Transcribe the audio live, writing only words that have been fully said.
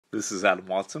This is Adam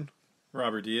Watson.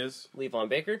 Robert Diaz. Levon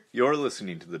Baker. You're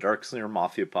listening to the Darkslinger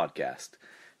Mafia podcast.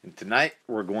 And tonight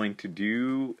we're going to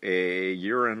do a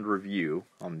year-end review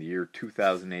on the year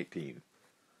 2018.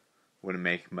 Wouldn't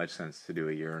make much sense to do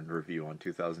a year-end review on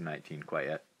 2019 quite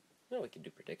yet. No, we can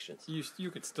do predictions.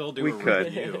 You could still do We a could.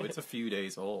 review. It's a few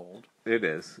days old. It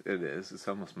is. It's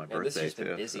almost my Man, this birthday year's been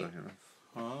too. busy. So,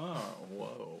 Oh,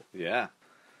 whoa. Yeah,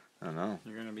 I know.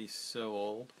 You're going to be so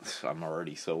old. I'm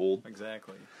already so old.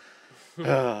 Exactly.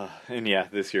 And yeah,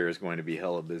 this year is going to be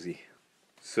hella busy.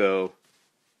 So,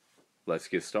 let's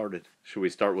get started. Should we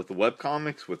start with the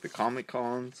webcomics, with the Comic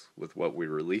Cons, with what we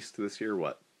released this year?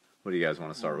 What do you guys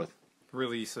want to start with?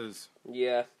 Releases.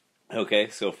 Yeah. Okay,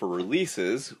 so for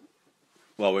releases,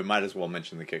 well, we might as well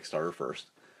mention the Kickstarter first.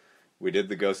 We did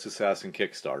the Ghost Assassin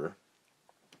Kickstarter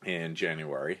in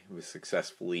January. It was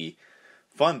successfully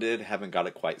funded. Haven't got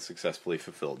it quite successfully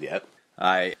fulfilled yet.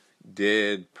 I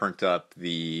did print up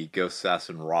the Ghost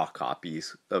Assassin raw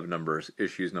copies of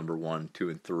issues number 1, 2,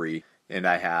 and 3. And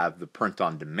I have the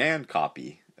print-on-demand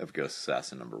copy of Ghost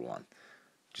Assassin number 1.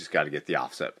 Just got to get the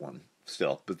offset one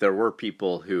still. But there were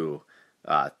people who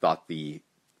thought the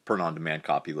print-on-demand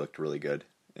copy looked really good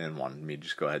and wanted me to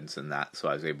just go ahead and send that. So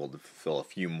I was able to fulfill a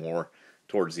few more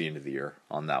towards the end of the year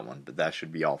on that one. But that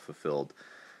should be all fulfilled.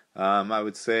 I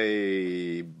would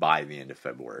say by the end of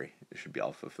February, it should be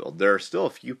all fulfilled. There are still a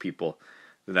few people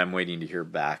that I'm waiting to hear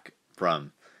back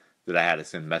from that I had to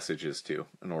send messages to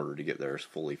in order to get theirs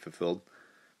fully fulfilled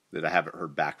that I haven't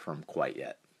heard back from quite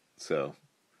yet. So,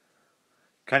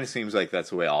 kind of seems like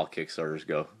that's the way all Kickstarters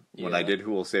go. Yeah. When I did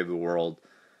Who Will Save the World,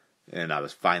 and I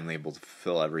was finally able to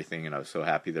fulfill everything, and I was so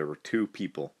happy, there were 2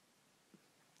 people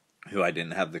who I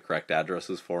didn't have the correct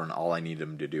addresses for, and all I needed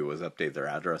them to do was update their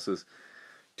addresses.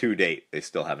 To date, they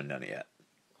still haven't done it yet.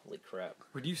 Holy crap.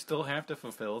 Would you still have to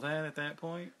fulfill that at that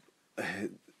point?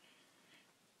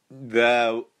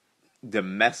 The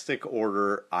domestic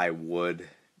order, I would,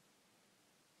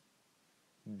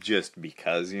 just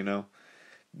because,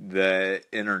 The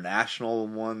international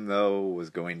one, though, was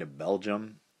going to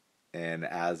Belgium. And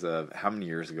as of, how many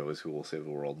years ago was Who Will Save the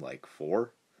World? Like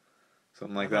 4?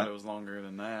 Something like that? I thought it was longer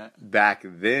than that. Back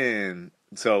then,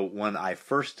 so when I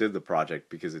first did the project,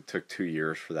 because it took 2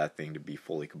 years for that thing to be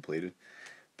fully completed,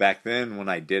 back then when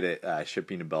I did it,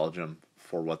 shipping to Belgium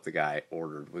for what the guy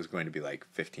ordered was going to be like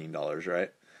 $15,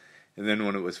 right? And then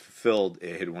when it was fulfilled,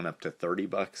 it had went up to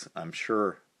 $30. I'm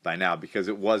sure by now, because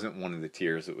it wasn't one of the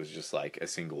tiers, it was just like a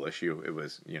single issue. It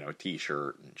was, a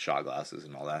t-shirt and shot glasses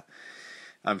and all that.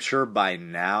 I'm sure by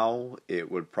now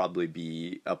it would probably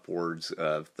be upwards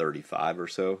of 35 or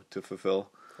so to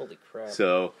fulfill. Holy crap.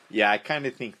 So, yeah, I kind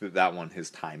of think that one has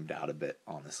timed out a bit,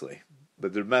 honestly.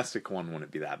 But the domestic one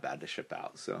wouldn't be that bad to ship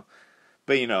out, so.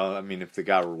 But, if the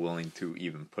guy were willing to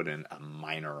even put in a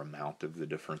minor amount of the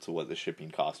difference of what the shipping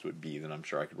cost would be, then I'm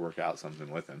sure I could work out something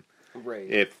with him. Right.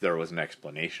 If there was an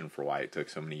explanation for why it took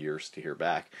so many years to hear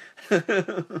back.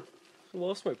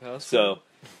 Lost my passport. So,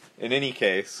 in any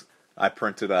case, I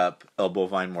printed up El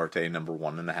Bovine Muerte number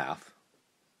 1.5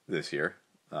 this year.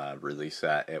 Released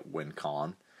that at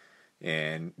WinCon.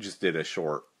 And just did a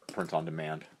short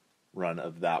print-on-demand run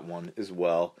of that one as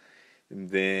well. And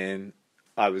then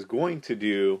I was going to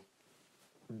do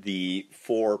the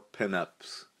 4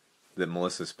 pinups that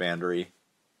Melissa Spandry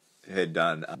had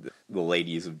done. The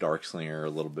ladies of Darkslinger, a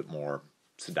little bit more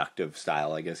seductive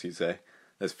style, I guess you'd say.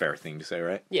 That's a fair thing to say,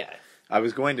 right? Yeah. I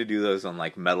was going to do those on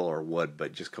like metal or wood,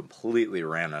 but just completely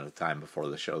ran out of time before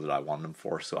the show that I wanted them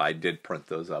for. So I did print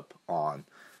those up on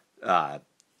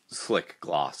slick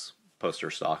gloss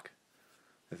poster stock.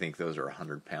 I think those are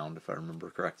 £100 if I remember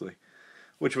correctly,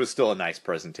 which was still a nice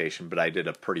presentation. But I did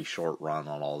a pretty short run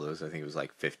on all those. I think it was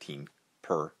like 15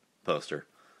 per poster,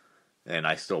 and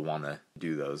I still want to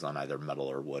do those on either metal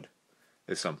or wood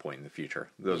at some point in the future.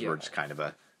 Those were just kind of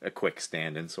a quick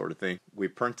stand-in sort of thing. We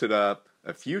printed up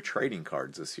a few trading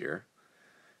cards this year.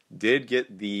 Did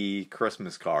get the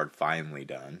Christmas card finally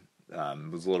done.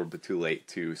 It was a little bit too late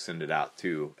to send it out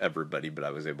to everybody, but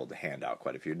I was able to hand out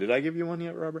quite a few. Did I give you one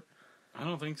yet, Robert? I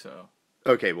don't think so.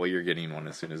 Okay, well, you're getting one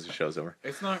as soon as the show's over.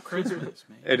 It's not Christmas,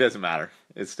 man. It doesn't matter.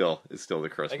 It's still the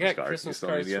Christmas card. I got Christmas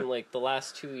cards from like the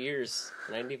last 2 years,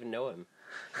 and I didn't even know him.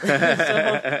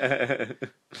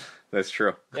 That's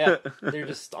true. Yeah, they're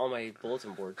just on my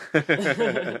bulletin board.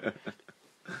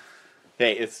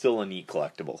 Hey, it's still a neat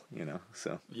collectible,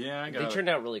 so. Yeah, They turned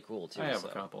out really cool, too. I have a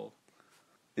couple.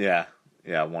 Yeah,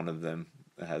 one of them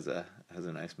has a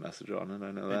nice message on it,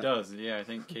 I know that. It does, yeah, I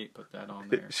think Kate put that on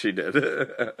there. She did.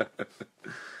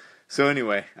 So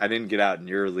anyway, I didn't get out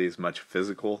nearly as much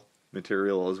physical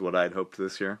material as what I'd hoped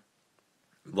this year.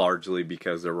 Largely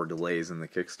because there were delays in the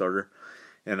Kickstarter.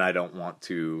 And I don't want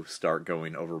to start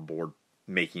going overboard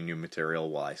making new material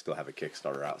while I still have a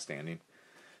Kickstarter outstanding.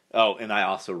 Oh, and I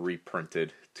also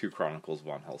reprinted 2 Chronicles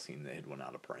Von Helsing that had went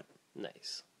out of print.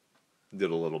 Nice.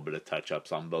 Did a little bit of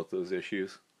touch-ups on both those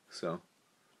issues. So,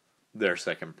 their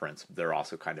second prints, they're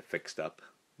also kind of fixed up.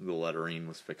 The lettering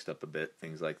was fixed up a bit,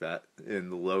 things like that.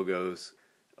 And the logos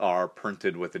are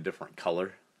printed with a different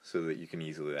color so that you can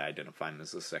easily identify them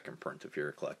as a second print if you're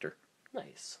a collector.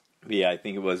 Nice. But yeah, I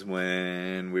think it was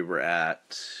when we were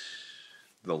at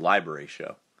the library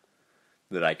show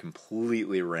that I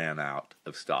completely ran out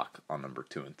of stock on number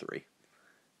 2 and 3.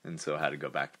 And so I had to go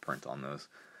back to print on those.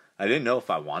 I didn't know if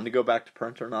I wanted to go back to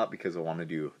print or not because I want to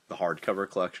do the hardcover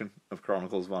collection of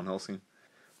Chronicles Von Helsing.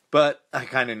 But I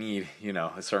kind of need,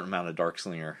 a certain amount of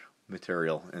Darkslinger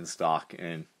material in stock,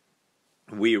 and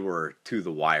we were to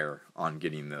the wire on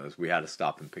getting those. We had to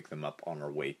stop and pick them up on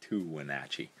our way to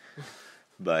Wenatchee.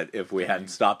 But if we hadn't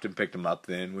stopped and picked them up,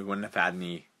 then we wouldn't have had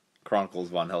any Chronicles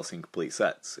Von Helsing complete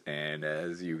sets. And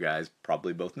as you guys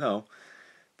probably both know,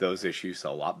 those issues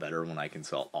sell a lot better when I can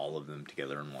sell all of them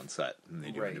together in one set than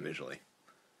they do individually.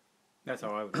 That's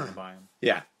how I was going to buy them.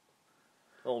 Yeah.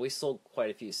 Well, we sold quite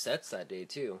a few sets that day,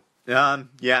 too. Yeah.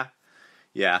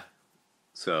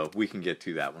 So we can get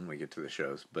to that when we get to the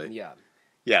shows. But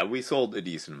yeah, we sold a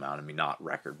decent amount. I mean, not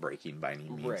record-breaking by any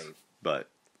means. Right. But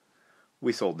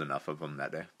we sold enough of them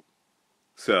that day.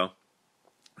 So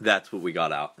that's what we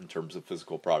got out in terms of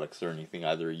physical products. Is there anything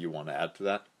either you want to add to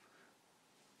that?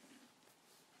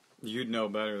 You'd know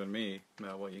better than me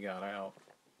about what you got out.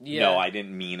 Yeah. No, I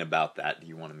didn't mean about that. Do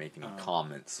you want to make any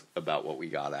comments about what we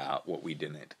got out, what we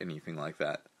didn't, anything like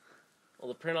that? Well,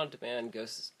 the print-on-demand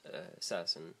Ghost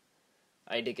Assassin,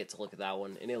 I did get to look at that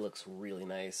one, and it looks really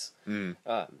nice.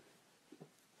 I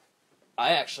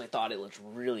actually thought it looked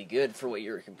really good for what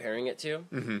you were comparing it to.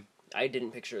 Mm-hmm. I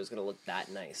didn't picture it was going to look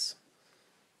that nice.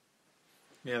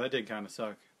 Yeah, that did kind of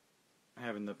suck,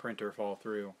 having the printer fall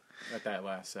through at that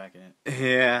last second.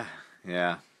 Yeah.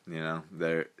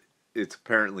 It's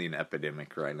apparently an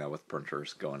epidemic right now with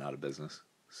printers going out of business.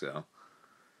 So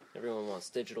Everyone wants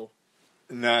digital.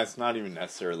 no, it's not even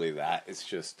necessarily that. It's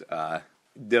just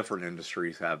different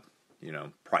industries have,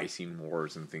 pricing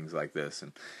wars and things like this.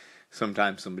 And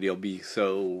sometimes somebody will be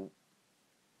so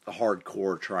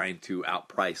hardcore trying to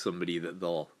outprice somebody that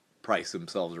they'll price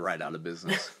themselves right out of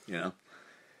business,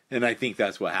 And I think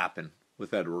that's what happened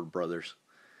with Edward Brothers.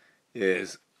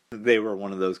 Is they were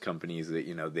one of those companies that,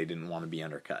 they didn't want to be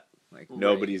undercut. Like,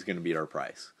 nobody's going to beat our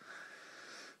price.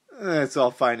 It's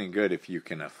all fine and good if you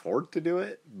can afford to do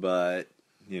it, but,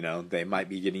 they might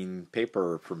be getting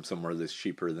paper from somewhere that's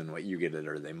cheaper than what you get it,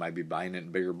 or they might be buying it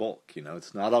in bigger bulk.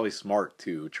 It's not always smart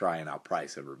to try and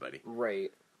outprice everybody.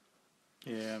 Right.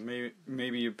 Yeah,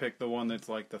 maybe you pick the one that's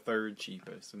like the third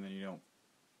cheapest, and then you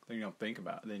don't think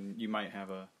about it. Then you might have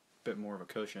a bit more of a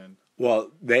cushion.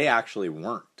 Well, they actually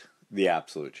weren't the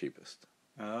absolute cheapest.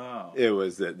 Oh. It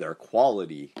was that their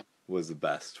quality was the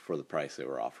best for the price they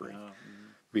were offering. Oh.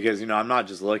 Because, I'm not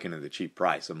just looking at the cheap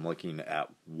price. I'm looking at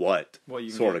what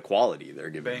sort of quality they're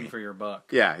giving bang me. for your buck.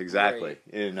 Yeah, exactly.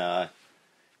 Right. And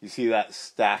you see that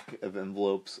stack of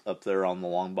envelopes up there on the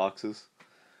long boxes?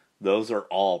 Those are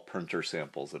all printer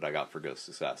samples that I got for Ghost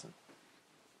Assassin.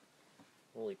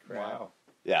 Holy crap. Wow.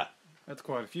 Yeah. That's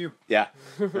quite a few. Yeah.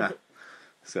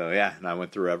 So, yeah, and I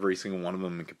went through every single one of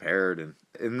them and compared. And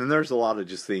then there's a lot of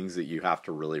just things that you have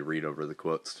to really read over the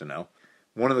quotes to know.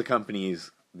 One of the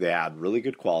companies, they had really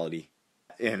good quality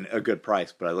and a good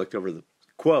price, but I looked over the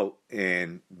quote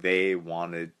and they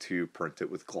wanted to print it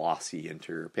with glossy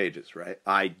interior pages, right?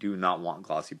 I do not want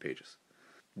glossy pages.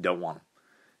 Don't want them.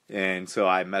 And so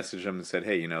I messaged them and said,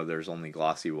 hey, there's only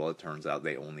glossy. Well, it turns out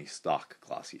they only stock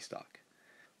glossy stock.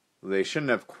 They shouldn't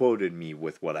have quoted me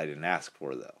with what I didn't ask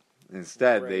for, though.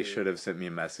 Instead, they should have sent me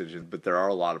a message, but there are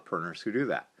a lot of printers who do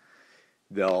that.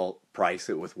 They'll price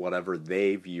it with whatever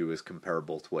they view as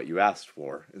comparable to what you asked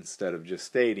for, instead of just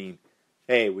stating,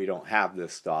 hey, we don't have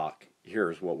this stock,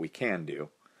 here's what we can do.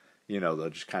 They'll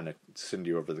just kind of send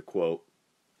you over the quote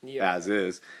as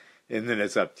is, and then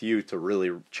it's up to you to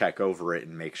really check over it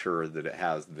and make sure that it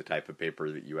has the type of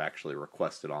paper that you actually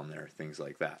requested on there, things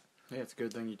like that. Yeah, it's a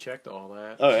good thing you checked all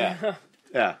that. Oh, yeah.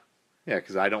 Yeah,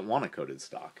 because I don't want a coated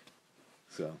stock.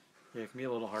 So Yeah, it can be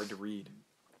a little hard to read.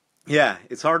 yeah,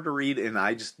 it's hard to read, and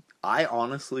I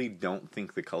honestly don't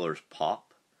think the colors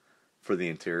pop for the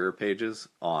interior pages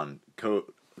on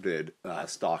coated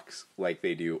stocks like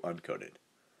they do uncoated.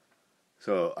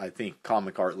 So I think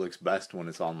comic art looks best when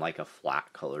it's on like a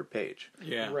flat colored page.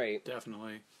 Yeah, Right.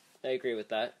 definitely. I agree with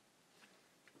that.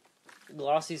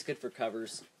 Glossy's good for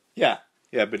covers. Yeah,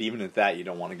 Yeah, but even at that, you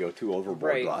don't want to go too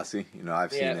overboard Right. glossy. You know,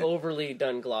 I've seen Yeah, it. overly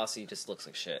done glossy just looks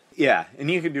like shit. Yeah,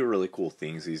 and you can do really cool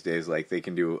things these days. Like they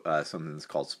can do something that's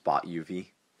called spot UV,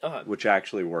 which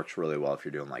actually works really well if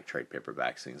you're doing like trade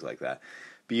paperbacks, things like that.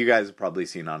 But you guys have probably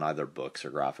seen on either books or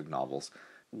graphic novels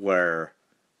where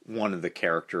one of the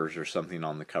characters or something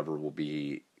on the cover will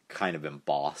be kind of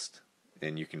embossed,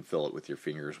 and you can fill it with your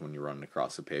fingers when you run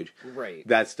across the page. Right.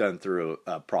 That's done through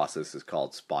a process that's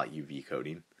called spot UV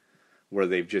coding, where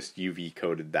they've just UV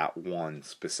coded that one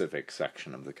specific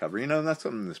section of the cover. You know, and that's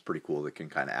something that's pretty cool that can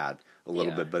kind of add a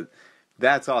little bit. But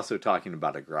that's also talking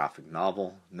about a graphic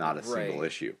novel, not a single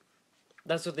issue.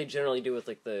 That's what they generally do with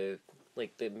like the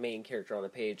main character on the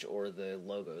page or the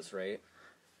logos, right?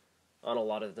 On a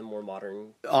lot of the more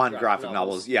modern graphic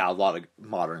novels. Yeah, a lot of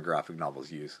modern graphic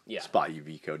novels use spot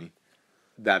UV coding.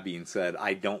 That being said,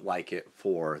 I don't like it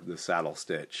for the saddle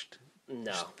stitched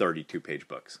 32-page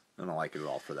books. I don't like it at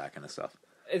all for that kind of stuff.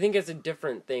 I think it's a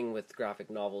different thing with graphic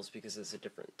novels because it's a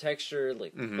different texture,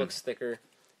 like the book's thicker.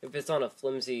 If it's on a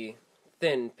flimsy,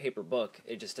 thin paper book,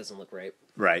 it just doesn't look right.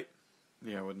 Right.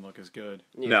 Yeah, it wouldn't look as good.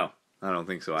 Yeah. No, I don't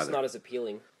think so either. It's not as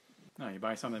appealing. No, you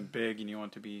buy something big and you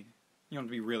want it to be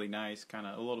really nice, kind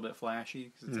of a little bit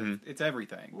flashy. 'Cause it's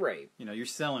everything. Right. You know, you're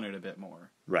selling it a bit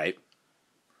more. Right.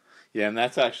 Yeah, and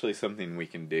that's actually something we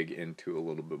can dig into a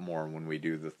little bit more when we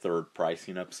do the third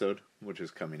pricing episode, which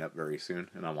is coming up very soon,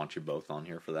 and I want you both on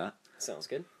here for that. Sounds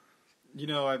good. You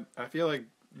know, I feel like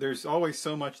there's always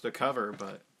so much to cover,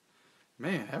 but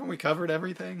man, haven't we covered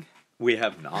everything? We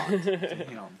have not.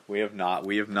 Damn. We have not.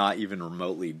 We have not even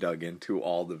remotely dug into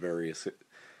all the various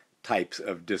types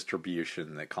of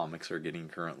distribution that comics are getting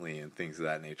currently and things of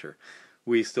that nature.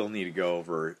 We still need to go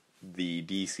over the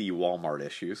DC Walmart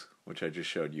issues, which I just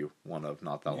showed you one of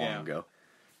not that long ago.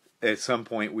 At some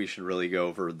point, we should really go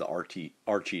over the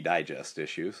Archie Digest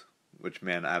issues, which,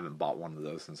 man, I haven't bought one of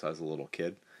those since I was a little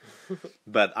kid.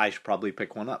 But I should probably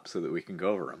pick one up so that we can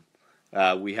go over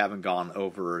them. We haven't gone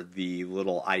over the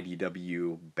little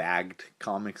IDW bagged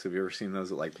comics. Have you ever seen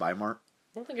those at, like, Bimart?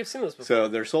 I don't think I've seen those before. So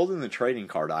they're sold in the trading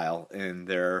card aisle, and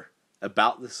they're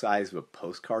about the size of a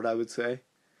postcard, I would say.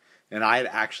 And I had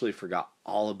actually forgot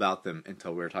all about them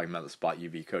until we were talking about the spot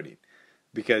UV coding.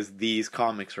 Because these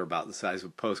comics are about the size of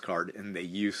a postcard, and they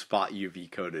use spot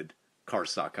UV coated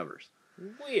cardstock covers.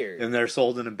 Weird. And they're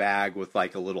sold in a bag with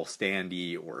like a little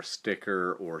standee or a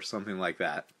sticker or something like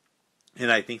that.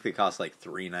 And I think they cost like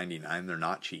 $3.99. They're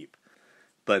not cheap.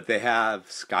 But they have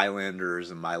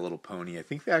Skylanders and My Little Pony. I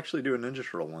think they actually do a Ninja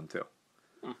Turtle one too.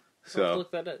 So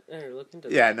look that up, or look into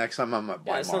that. Yeah, next time I'm at Bimart,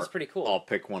 that sounds pretty cool. I'll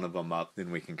pick one of them up. Then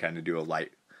we can kind of do a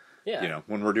light. Yeah. You know,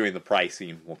 when we're doing the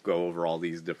pricing, we'll go over all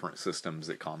these different systems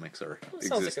that comics are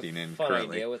existing like a in fun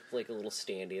currently. idea with like a little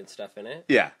standee and stuff in it.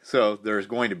 Yeah, so there's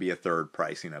going to be a third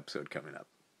pricing episode coming up.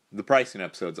 The pricing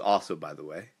episodes also, by the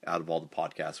way, out of all the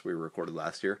podcasts we recorded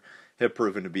last year, have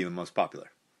proven to be the most popular.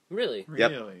 Really?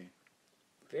 Yep. Really?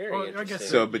 Very Well, I interesting. guess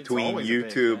So It's between always a big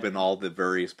YouTube thing. and all the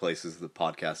various places the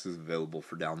podcast is available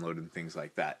for download and things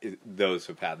like that, those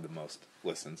have had the most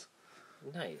listens.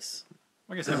 Nice.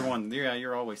 I guess everyone,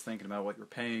 you're always thinking about what you're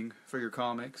paying for your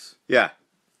comics. Yeah.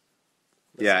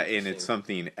 That's Yeah, and interesting. it's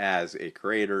something as a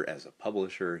creator, as a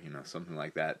publisher, something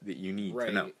like that you need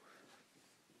to know.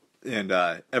 And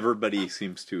everybody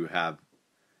seems to have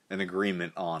an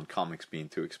agreement on comics being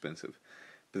too expensive.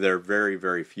 But there are very,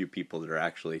 very few people that are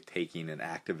actually taking an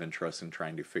active interest in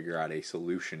trying to figure out a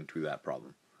solution to that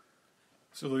problem.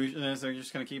 Solution is they're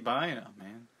just going to keep buying them,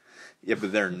 man. Yeah,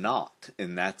 but they're not,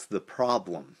 and that's the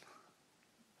problem.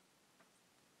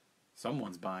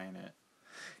 Someone's buying it.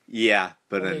 Yeah,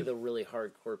 but Only the really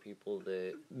hardcore people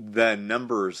that... the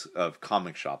numbers of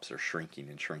comic shops are shrinking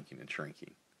and shrinking and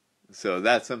shrinking. So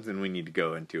that's something we need to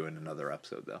go into in another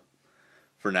episode, though.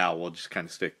 For now, we'll just kind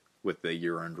of stick with the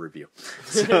year-end review.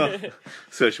 So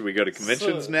should we go to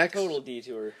conventions next? Total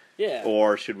detour. Yeah.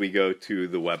 Or should we go to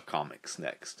the webcomics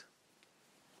next?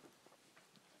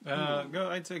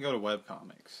 I'd say go to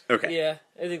webcomics. Okay. Yeah,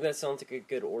 I think that sounds like a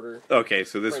good order. Okay,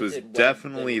 so this was Printed web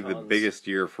definitely the icons. biggest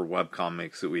year for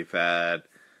webcomics that we've had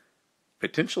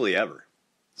potentially ever.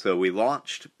 So we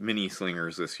launched Mini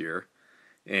Slingers this year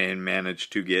and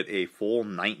managed to get a full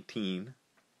 19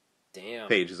 Damn.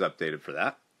 pages updated for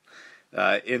that.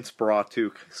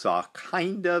 Inspiratu saw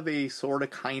kind of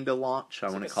launch. I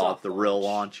want to like a call it soft the real launch.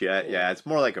 launch yet. Yeah, it's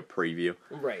more like a preview.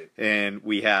 Right. And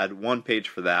we had one page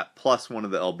for that, plus one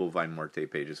of the El Bovine Muerte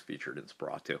pages featured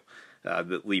Inspiratu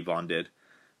that Levon did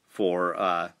for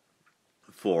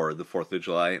the 4th of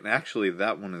July. And actually,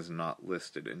 that one is not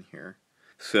listed in here.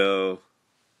 So,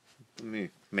 let me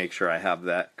make sure I have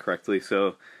that correctly.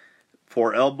 So,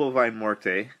 for El Bovine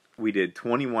Muerte, We did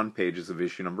 21 pages of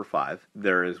issue number 5.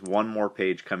 There is one more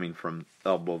page coming from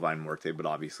El Bovine Muerte, but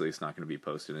obviously it's not going to be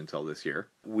posted until this year.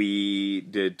 We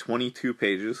did 22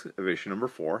 pages of issue number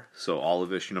 4, so all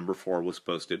of issue number 4 was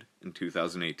posted in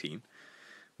 2018.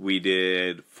 We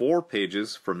did 4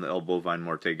 pages from the El Bovine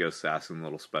Muerte Ghost Assassin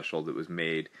little special that was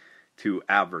made to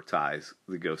advertise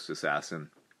the Ghost Assassin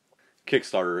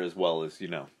Kickstarter, as well as,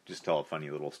 just tell a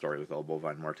funny little story with El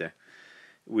Bovine Muerte.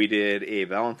 We did a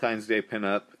Valentine's Day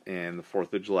pinup and the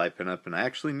 4th of July pinup, and I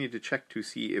actually need to check to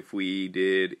see if we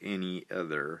did any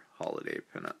other holiday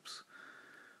pinups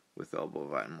with El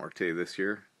Bovine Muerte this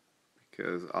year,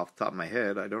 because off the top of my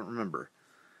head, I don't remember.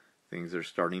 Things are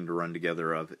starting to run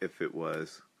together of if it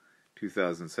was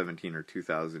 2017 or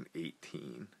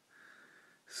 2018.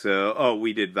 So,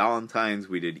 we did Valentine's,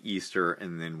 we did Easter,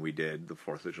 and then we did the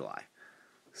 4th of July.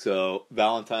 So,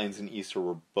 Valentine's and Easter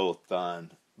were both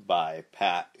done by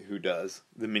Pat, who does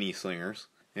the mini slingers.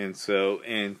 And so,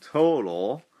 in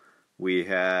total, we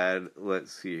had,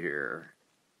 let's see here,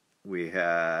 we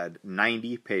had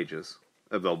 90 pages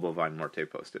of El Bovine Muerte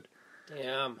posted.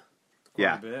 Damn.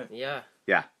 Yeah. A bit. Yeah.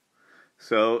 Yeah.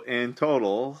 So, in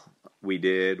total, we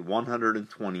did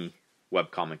 120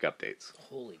 webcomic updates.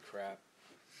 Holy crap.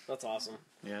 That's awesome.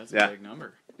 Yeah, that's a big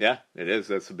number. Yeah, it is.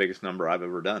 That's the biggest number I've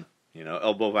ever done.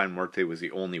 El Bovine Muerte was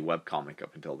the only webcomic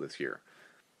up until this year.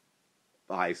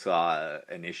 I saw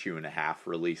an issue and a half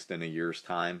released in a year's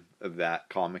time of that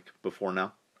comic before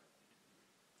now.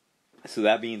 So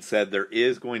that being said, there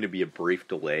is going to be a brief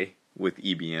delay with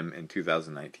EBM in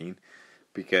 2019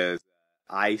 because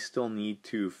I still need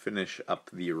to finish up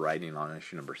the writing on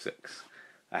issue number 6.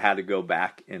 I had to go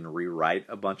back and rewrite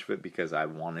a bunch of it because I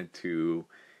wanted to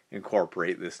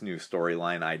incorporate this new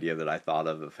storyline idea that I thought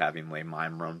of having Lay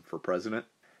Mime run for president.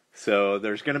 So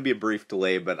there's going to be a brief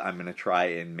delay, but I'm going to try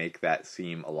and make that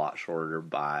seem a lot shorter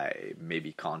by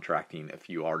maybe contracting a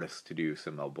few artists to do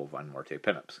some El Bovine Muerte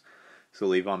pinups. So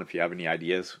Levon, if you have any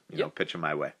ideas, pitch them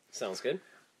my way. Sounds good.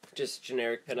 Just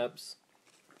generic pinups.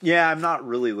 Yeah, I'm not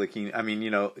really looking. I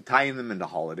mean, tying them into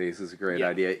holidays is a great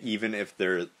idea, even if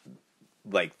they're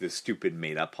like the stupid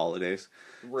made-up holidays.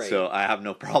 Right. So I have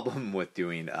no problem with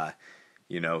doing,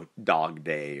 Dog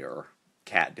Day or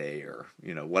Cat Day or,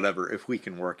 whatever. If we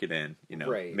can work it in,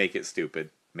 right. Make it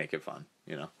stupid, make it fun,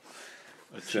 A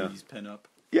cheese pinup.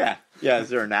 Yeah. Yeah, is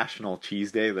there a National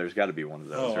Cheese Day? There's got to be one of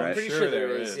those, right? I'm pretty sure sure there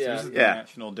there is. is, yeah. There's a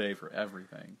national day for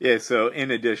everything. Yeah, so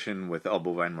in addition with El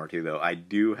Bovine Muerte, though, I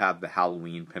do have the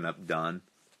Halloween pinup done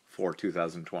for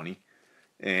 2020.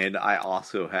 And I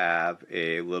also have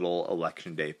a little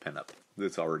Election Day pinup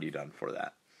that's already done for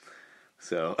that.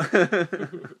 So,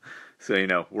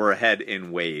 we're ahead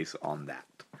in ways on that.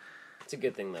 It's a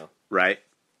good thing, though. Right?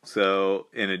 So,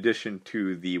 in addition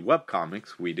to the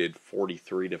webcomics, we did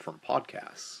 43 different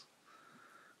podcasts.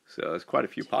 So, it's quite a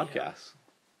few podcasts.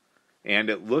 And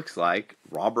it looks like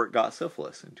Robert got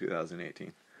syphilis in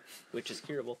 2018. Which is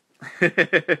curable.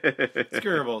 It's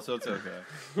curable, so it's okay.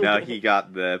 Now, he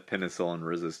got the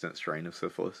penicillin-resistant strain of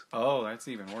syphilis. Oh, that's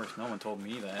even worse. No one told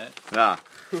me that. Ah,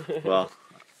 well,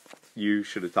 you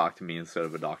should have talked to me instead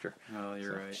of a doctor. Oh,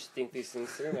 you're right. Just think these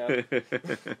things through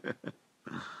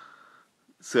now.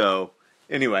 So,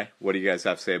 anyway, what do you guys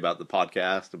have to say about the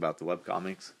podcast, about the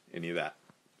webcomics, any of that?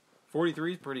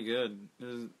 43 is pretty good.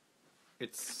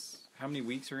 It's how many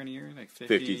weeks are in a year? Like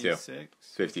 52.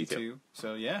 52.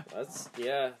 So, yeah.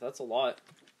 That's a lot.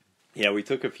 Yeah, we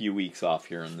took a few weeks off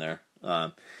here and there.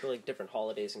 For like different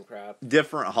holidays and crap.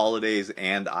 Different holidays,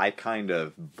 and I kind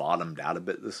of bottomed out a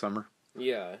bit this summer.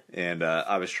 Yeah. And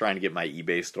I was trying to get my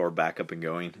eBay store back up and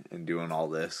going and doing all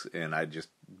this, and I just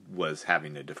was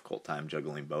having a difficult time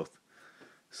juggling both.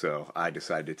 So I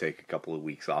decided to take a couple of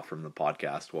weeks off from the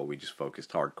podcast while we just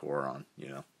focused hardcore on,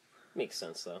 Makes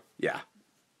sense, though. Yeah.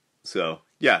 So,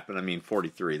 yeah, but I mean,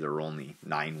 43, there were only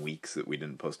 9 weeks that we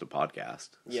didn't post a podcast.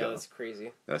 Yeah, so that's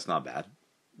crazy. that's not bad.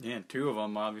 Yeah, and 2 of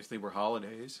them obviously were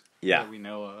holidays. Yeah. That we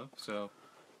know of, so.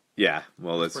 Yeah,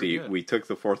 well, let's see. Good. We took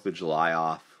the 4th of July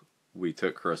off. We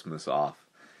took Christmas off.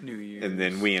 New Year's. And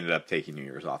then we ended up taking New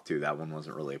Year's off, too. That one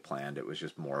wasn't really planned. It was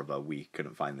just more of a we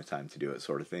couldn't find the time to do it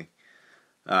sort of thing.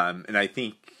 And I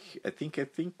think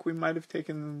we might have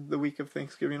taken the week of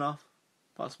Thanksgiving off,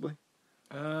 possibly.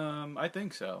 I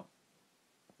think so.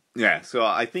 Yeah, so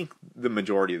I think the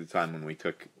majority of the time when we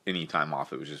took any time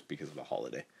off, it was just because of a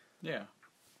holiday. Yeah.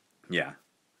 Yeah.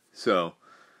 So,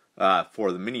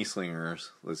 for the mini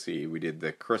slingers, let's see, we did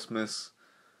the Christmas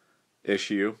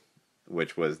issue,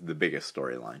 which was the biggest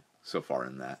storyline so far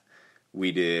in that.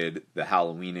 We did the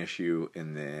Halloween issue,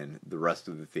 and then the rest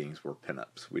of the things were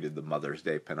pinups. We did the Mother's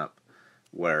Day pinup,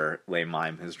 where Le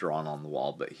Mime has drawn on the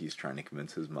wall, but he's trying to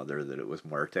convince his mother that it was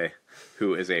Muerte,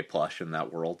 who is a plush in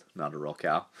that world, not a real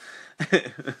cow.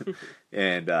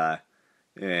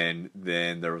 And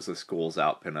then there was a Schools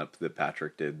Out pinup that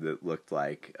Patrick did that looked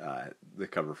like the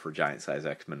cover for Giant Size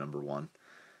X-Men #1.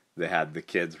 They had the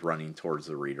kids running towards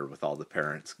the reader with all the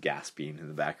parents gasping in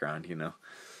the background,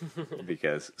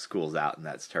 because school's out and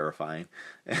that's terrifying.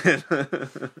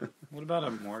 What about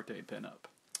a Muerte pinup?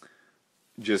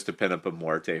 Just to pin up a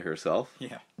Muerte herself?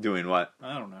 Yeah. Doing what?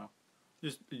 I don't know.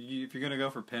 If you're gonna go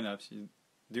for pinups, you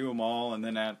do them all and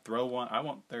then throw one.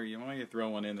 You want to throw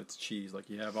one in that's cheese. Like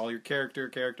you have all your character,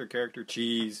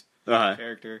 cheese,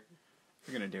 character. If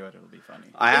you're gonna do it, it'll be funny.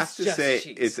 I have to say,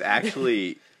 cheese. it's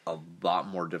actually a lot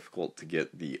more difficult to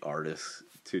get the artists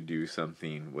to do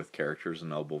something with characters in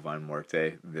Noble Vine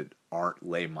Muerte that aren't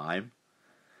Le Mime.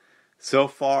 So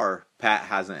far, Pat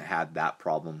hasn't had that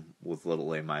problem with Little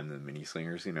Le Mime and the Mini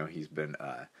Slingers. He's been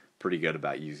pretty good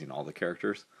about using all the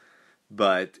characters.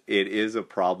 But it is a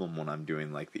problem when I'm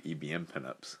doing like the EBM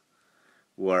pinups,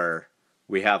 where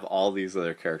we have all these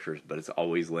other characters, but it's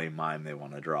always Le Mime they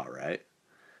want to draw, right?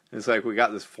 It's like we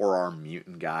got this 4-arm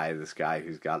mutant guy, this guy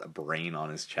who's got a brain on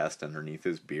his chest underneath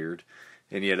his beard,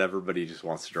 and yet everybody just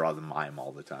wants to draw the mime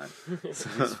all the time. It's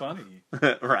funny.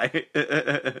 Right?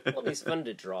 Well, he's fun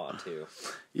to draw, too.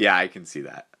 Yeah, I can see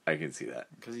that.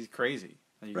 Because he's crazy.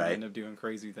 You can end up doing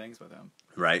crazy things with him.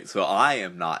 Right, so I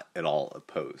am not at all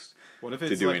opposed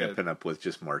to doing like a pinup with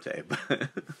just Muerte.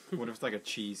 What if it's like a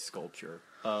cheese sculpture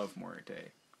of Muerte?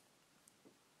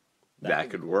 That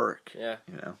could work. Yeah.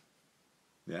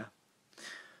 Yeah.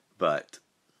 But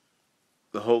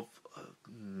the hope...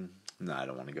 no, I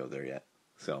don't want to go there yet.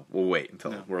 So we'll wait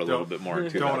until we're a little bit more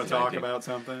into 2019. Don't want to talk about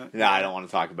something? No, I don't want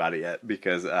to talk about it yet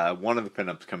because one of the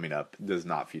pinups coming up does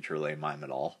not feature Le Mime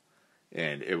at all.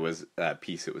 And it was a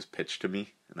piece that was pitched to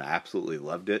me, and I absolutely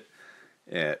loved it.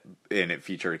 And it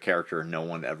featured a character no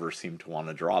one ever seemed to want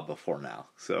to draw before now.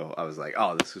 So I was like,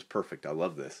 oh, this is perfect. I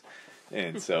love this.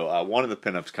 And so one of the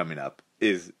pinups coming up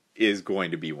is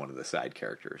going to be one of the side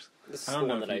characters. This is the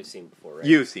one that I've seen before, right?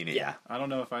 You've seen it, yeah. I don't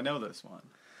know if I know this one.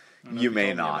 You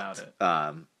may not.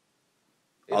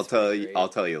 I'll tell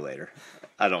you later.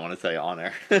 I don't want to tell you on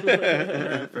air.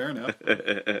 Fair enough.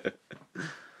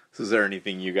 So is there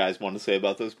anything you guys want to say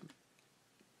about those?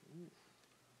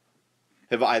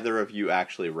 Have either of you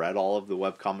actually read all of the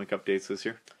webcomic updates this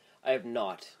year? I have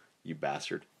not. You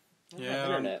bastard. Yeah,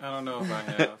 I don't know if I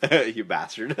have. You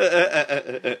bastard.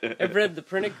 I've read the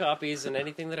printed copies, and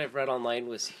anything that I've read online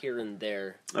was here and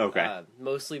there. Okay.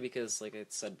 Mostly because, like I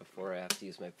said before, I have to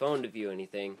use my phone to view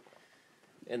anything.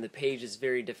 And the page is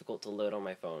very difficult to load on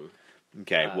my phone.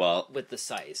 Okay, well... with the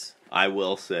size. I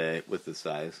will say, with the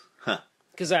size...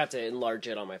 Because I have to enlarge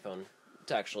it on my phone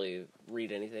to actually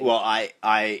read anything. Well, I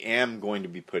am going to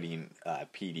be putting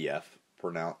PDF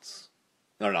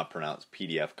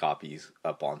copies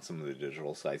up on some of the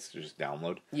digital sites to just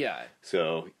download. Yeah.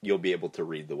 So you'll be able to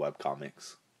read the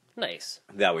webcomics. Nice.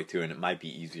 That way too, and it might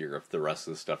be easier if the rest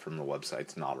of the stuff from the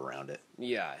website's not around it.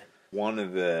 Yeah. One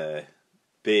of the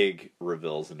big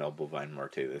reveals in Noble Vine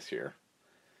Muerte this year,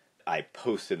 I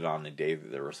posted it on the day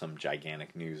that there was some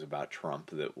gigantic news about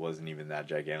Trump that wasn't even that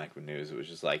gigantic of news. It was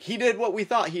just like, he did what we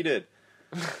thought he did.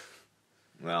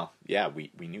 Well, yeah,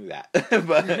 we knew that.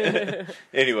 But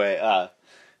anyway,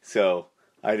 so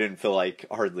I didn't feel like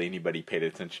hardly anybody paid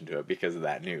attention to it because of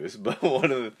that news. But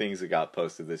one of the things that got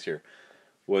posted this year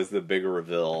was the big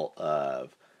reveal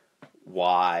of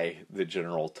why the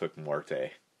general took Muerte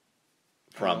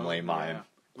from Le Mime,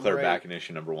 clear back in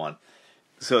issue #1.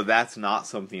 So that's not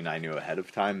something I knew ahead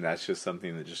of time. That's just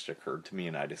something that just occurred to me,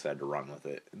 and I decided to run with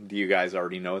it. Do you guys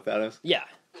already know what that is? Yeah.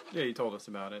 Yeah, you told us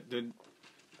about it. Did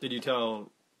you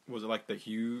tell? Was it like the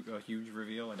huge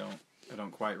reveal? I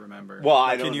don't quite remember. Well,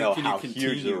 I don't know how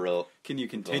huge the real. Can you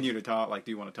continue to talk? Like, do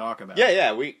you want to talk about?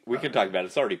 Yeah, we can talk about it.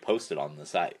 It's already posted on the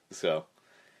site. So,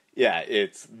 yeah,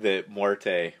 it's that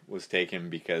Muerte was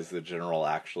taken because the general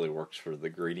actually works for the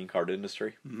greeting card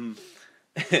industry. Mm-hmm.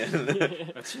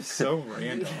 That's just so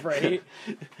random, right?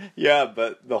 Yeah,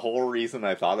 but the whole reason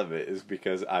I thought of it is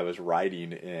because I was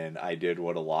writing and I did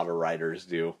what a lot of writers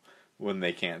do when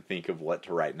they can't think of what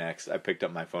to write next. I picked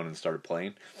up my phone and started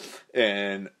playing,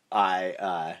 and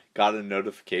I got a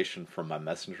notification from my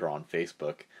messenger on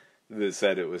Facebook that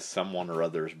said it was someone or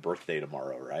other's birthday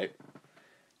tomorrow, right?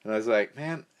 And I was like,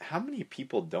 man, how many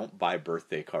people don't buy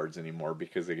birthday cards anymore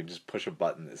because they can just push a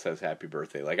button that says happy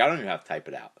birthday? Like, I don't even have to type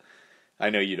it out. I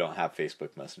know you don't have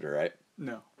Facebook Messenger, right?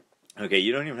 No. Okay,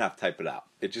 you don't even have to type it out.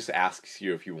 It just asks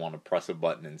you if you want to press a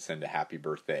button and send a happy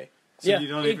birthday So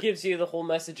it gives you the whole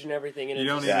message and everything. And you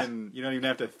don't even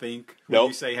have to think when Nope.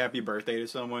 you say happy birthday to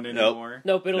someone anymore.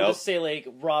 Nope, it'll just say, like,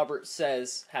 Robert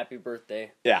says happy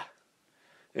birthday. Yeah.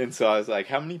 And so I was like,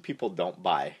 how many people don't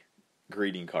buy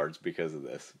greeting cards because of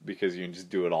this? Because you can just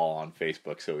do it all on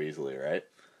Facebook so easily, right?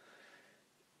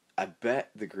 I bet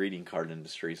the greeting card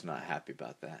industry is not happy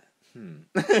about that. And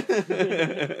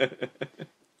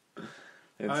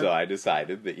so I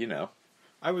decided that,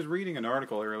 I was reading an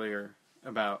article earlier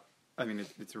about,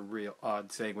 it's a real odd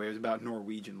segue. It was about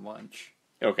Norwegian lunch.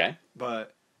 Okay.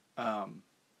 But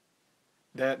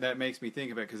that makes me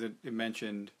think of it because it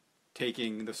mentioned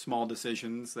taking the small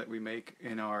decisions that we make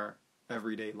in our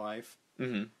everyday life,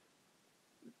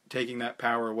 taking that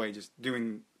power away, just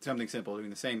doing something simple, doing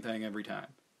the same thing every time.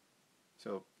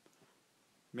 So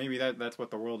maybe that's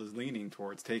what the world is leaning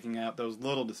towards, taking out those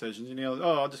little decisions.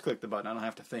 I'll just click the button. I don't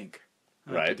have to think.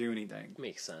 I don't have to do anything.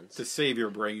 Makes sense. To save your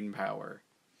brain power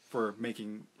for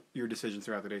making your decisions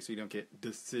throughout the day so you don't get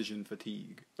decision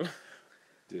fatigue.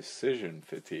 Decision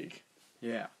fatigue.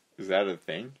 Yeah. Is that a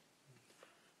thing?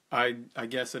 I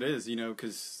guess it is,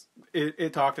 because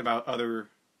it talked about other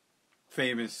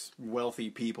famous, wealthy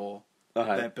people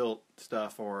that built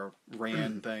stuff or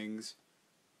ran things,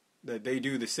 that they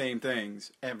do the same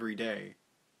things every day,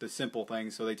 the simple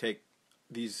things, so they take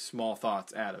these small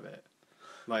thoughts out of it.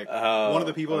 Like, one of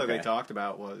the people that they talked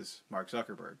about was Mark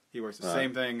Zuckerberg. He wears the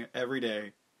same thing every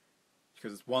day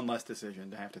because it's one less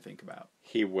decision to have to think about.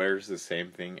 He wears the same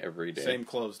thing every day? Same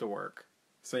clothes to work.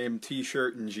 Same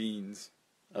t-shirt and jeans.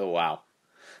 Oh, wow.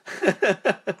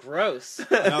 Gross.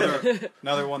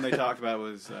 Another one they talked about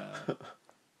was,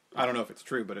 I don't know if it's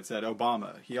true, but it said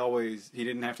Obama. He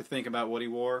didn't have to think about what he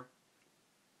wore.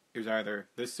 It was either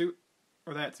this suit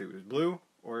or that suit. It was blue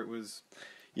or it was...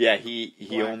 Yeah, he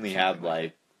black, only had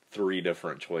like 3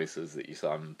 different choices that you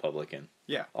saw him in public in.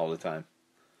 Yeah. All the time.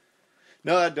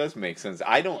 No, that does make sense.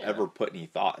 I don't ever put any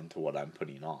thought into what I'm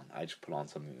putting on. I just put on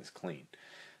something that's clean.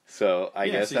 So I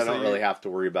guess I don't really have to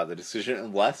worry about the decision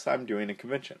unless I'm doing a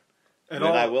convention. And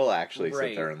then I will actually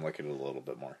sit there and look at it a little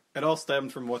bit more. It all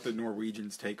stemmed from what the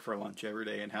Norwegians take for lunch every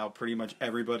day and how pretty much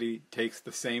everybody takes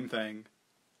the same thing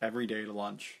every day to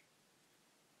lunch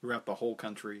throughout the whole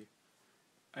country.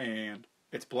 And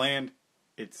it's bland,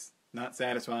 it's not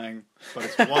satisfying, but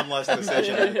it's one less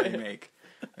decision that they make.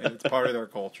 And it's part of their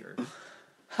culture.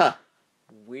 Huh.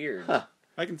 Weird. Huh.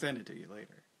 I can send it to you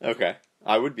later. Okay.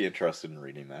 I would be interested in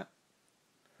reading that.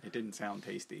 It didn't sound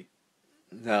tasty.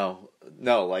 No,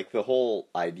 like the whole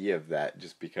idea of that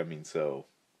just becoming so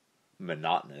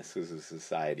monotonous as a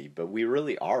society, but we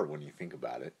really are when you think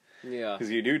about it. Yeah.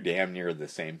 Because you do damn near the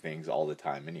same things all the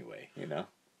time anyway,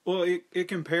 Well, it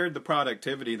compared the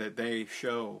productivity that they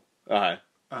show,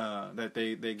 that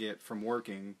they get from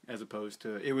working, as opposed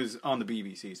to, it was on the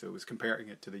BBC, so it was comparing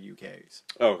it to the UK's.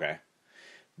 Okay.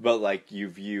 But like you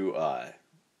view,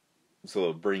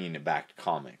 so bringing it back to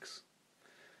comics.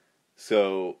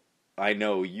 So I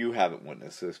know you haven't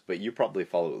witnessed this, but you probably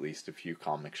follow at least a few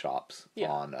comic shops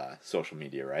on social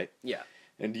media, right? Yeah.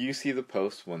 And do you see the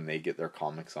posts when they get their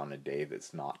comics on a day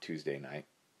that's not Tuesday night?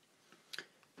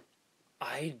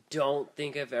 I don't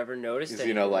think I've ever noticed it.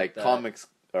 Because, like comics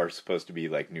are supposed to be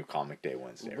like New Comic Day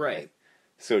Wednesday, right?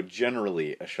 So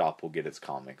generally a shop will get its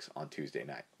comics on Tuesday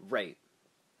night. Right.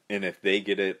 And if they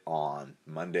get it on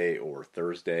Monday or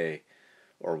Thursday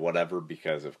or whatever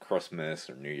because of Christmas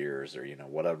or New Year's or,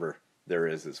 whatever there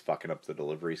is fucking up the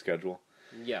delivery schedule.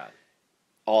 Yeah.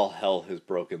 All hell has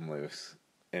broken loose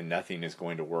and nothing is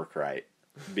going to work right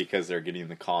because they're getting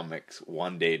the comics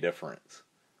 1 day difference,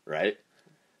 right?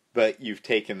 But you've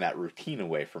taken that routine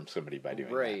away from somebody by doing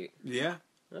that. Right. Yeah.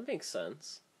 That makes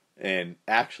sense. And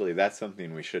actually, that's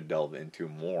something we should delve into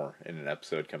more in an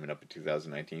episode coming up in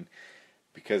 2019.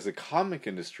 Because the comic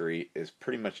industry is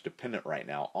pretty much dependent right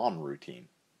now on routine.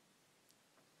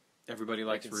 Everybody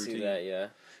likes routine. See that, yeah.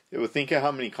 Think of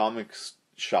how many comics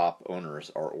shop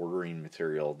owners are ordering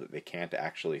material that they can't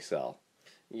actually sell.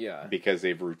 Yeah. Because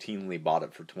they've routinely bought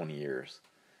it for 20 years.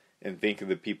 And think of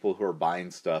the people who are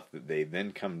buying stuff that they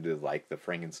then come to like the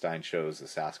Frankenstein shows, the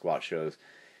Sasquatch shows,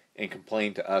 and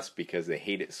complain to us because they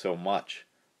hate it so much.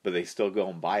 But they still go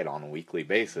and buy it on a weekly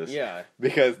basis. Yeah.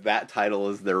 Because that title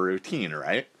is their routine,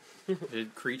 right?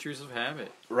 Creatures of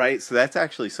habit. Right, so that's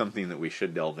actually something that we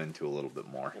should delve into a little bit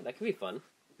more. That could be fun.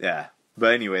 Yeah.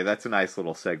 But anyway, that's a nice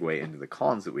little segue into the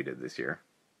cons that we did this year.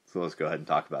 So let's go ahead and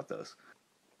talk about those.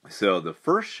 So the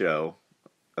first show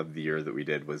of the year that we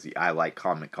did was the I Like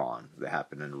Comic Con that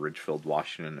happened in Ridgefield,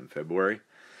 Washington in February.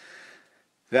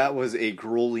 That was a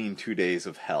grueling 2 days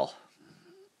of hell.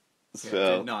 So,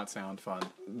 it did not sound fun.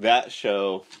 That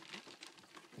show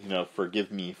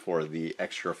forgive me for the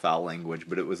extra foul language,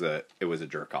 but it was a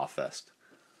jerk off fest.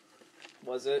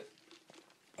 Was it?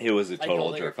 It was a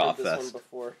total jerk off fest.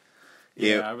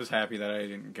 Yeah, I was happy that I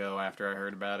didn't go after I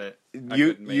heard about it.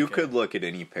 You could look at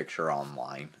any picture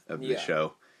online of the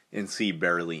show and see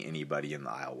barely anybody in the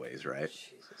aisleways, right?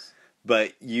 Jesus.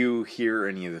 But you hear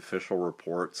any of the official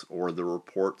reports or the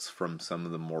reports from some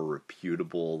of the more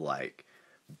reputable, like,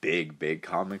 big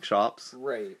comic shops.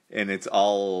 Right. And it's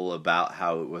all about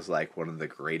how it was, like, one of the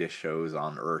greatest shows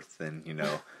on Earth. And,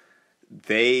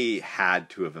 they had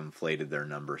to have inflated their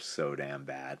numbers so damn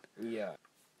bad. Yeah.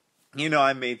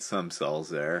 I made some sales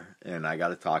there, and I got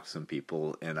to talk to some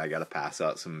people, and I got to pass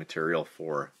out some material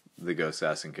for the Ghost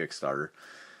Assassin Kickstarter.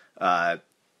 I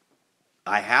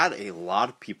had a lot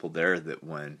of people there that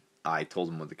when I told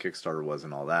them what the Kickstarter was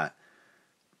and all that,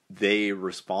 they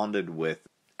responded with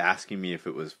asking me if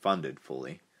it was funded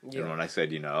fully. Yeah. And when I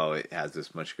said, it has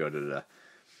this much go to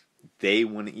they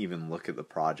wouldn't even look at the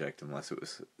project unless it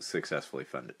was successfully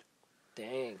funded.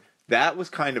 Dang. That was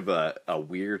kind of a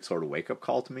weird sort of wake-up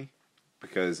call to me,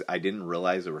 because I didn't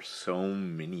realize there were so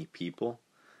many people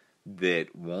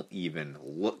that won't even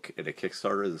look at a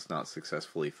Kickstarter that's not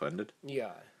successfully funded.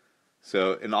 Yeah.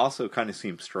 So, and also kind of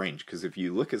seems strange, because if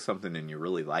you look at something and you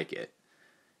really like it,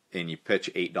 and you pitch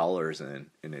 $8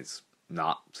 and it's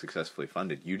not successfully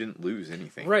funded, you didn't lose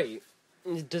anything. Right.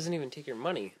 It doesn't even take your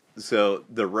money. So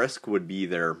the risk would be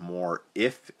there more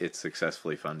if it's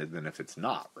successfully funded than if it's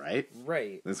not, right?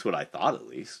 Right. That's what I thought, at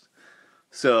least.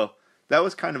 So that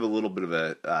was kind of a little bit of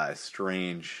a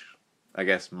strange, I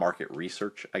guess, market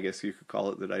research, I guess you could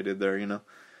call it, that I did there,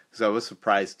 So I was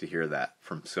surprised to hear that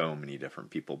from so many different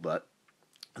people, but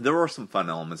there were some fun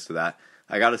elements to that.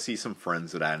 I got to see some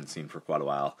friends that I hadn't seen for quite a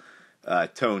while.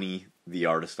 Tony, the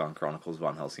artist on Chronicles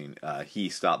Von Helsing, he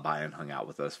stopped by and hung out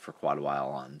with us for quite a while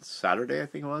on Saturday, I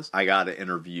think it was. I got to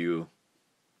interview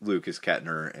Lucas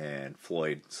Kettner and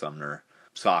Floyd Sumner.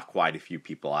 Saw quite a few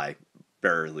people I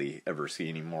barely ever see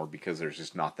anymore, because there's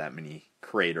just not that many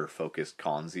creator-focused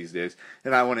cons these days.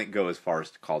 And I wouldn't go as far as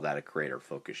to call that a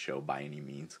creator-focused show by any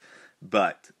means.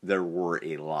 But there were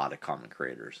a lot of comic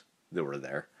creators that were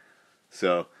there.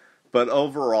 So, but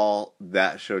overall,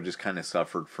 that show just kind of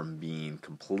suffered from being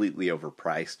completely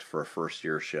overpriced for a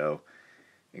first-year show,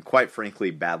 and quite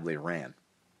frankly, badly ran.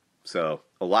 So,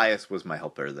 Elias was my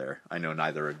helper there. I know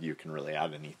neither of you can really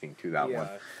add anything to that one.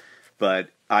 But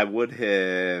I would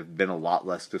have been a lot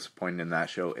less disappointed in that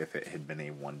show if it had been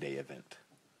a one-day event.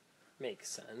 Makes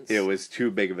sense. It was too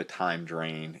big of a time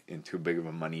drain and too big of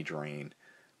a money drain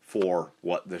for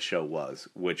what the show was,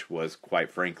 which was, quite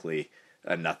frankly,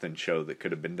 a nothing show that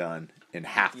could have been done in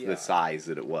half the size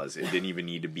that it was. It didn't even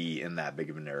need to be in that big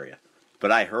of an area.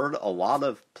 But I heard a lot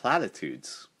of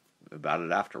platitudes about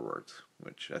it afterwards,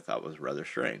 which I thought was rather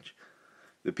strange.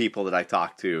 The people that I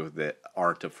talked to that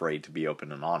aren't afraid to be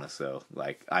open and honest, though,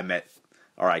 like I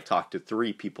talked to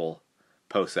 3 people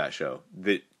post that show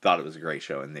that thought it was a great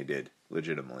show, and they did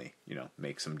legitimately,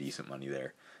 make some decent money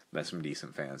there, met some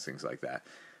decent fans, things like that.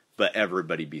 But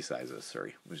everybody besides us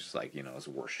 3 was just like, it's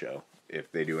the worst show.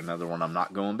 If they do another one, I'm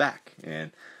not going back.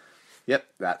 And yep,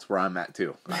 that's where I'm at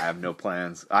too. I have no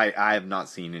plans. I have not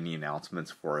seen any announcements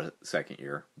for a second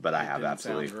year, but I have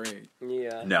absolutely great.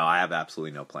 Yeah. No, I have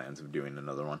absolutely no plans of doing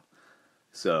another one.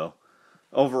 So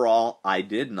overall, I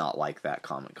did not like that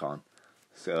Comic-Con.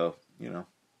 So,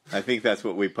 I think that's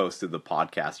what we posted the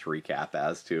podcast recap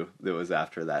as to. That was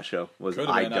after that show.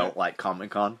 I don't like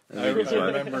Comic-Con. I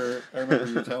remember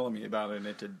you telling me about it, and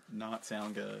it did not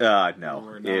sound good. No, you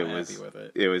were not happy with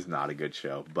it. It was not a good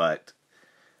show, but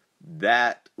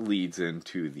that leads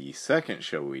into the second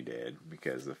show we did,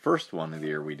 because the first one of the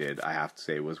year we did, I have to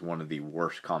say, was one of the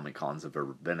worst Comic-Cons I've ever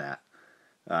been at.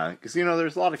 Because,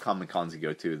 there's a lot of Comic-Cons you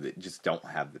go to that just don't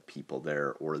have the people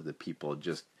there, or the people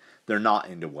just, they're not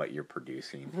into what you're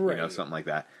producing, right. Something like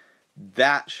that.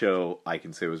 That show, I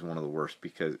can say, was one of the worst,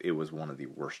 because it was one of the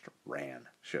worst ran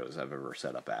shows I've ever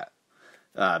set up at.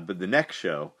 But the next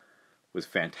show was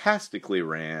fantastically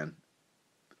ran,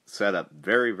 set up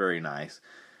very, very nice,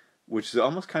 which is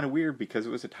almost kind of weird because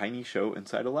it was a tiny show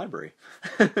inside a library.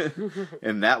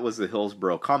 And that was the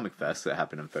Hillsborough Comic Fest that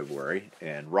happened in February.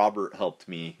 And Robert helped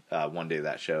me one day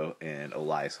that show, and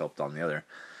Elias helped on the other.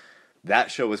 That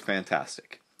show was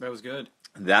fantastic. That was good.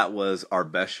 That was our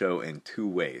best show in 2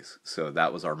 ways. So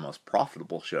that was our most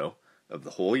profitable show of the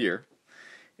whole year.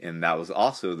 And that was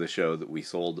also the show that we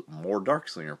sold more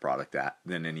Darkslinger product at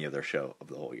than any other show of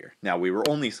the whole year. Now, we were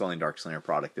only selling Darkslinger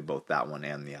product at both that one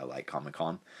and the LA Comic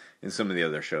Con. In some of the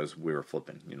other shows, we were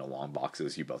flipping, long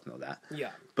boxes. You both know that.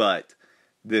 Yeah. But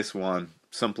this one,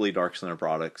 simply Darkslinger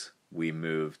products, we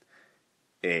moved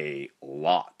a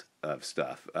lot of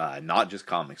stuff. Not just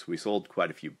comics. We sold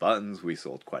quite a few buttons. We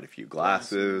sold quite a few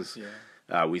glasses.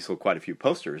 Yeah. We sold quite a few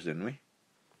posters, didn't we?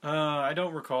 I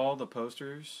don't recall the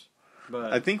posters,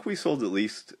 but I think we sold at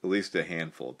least a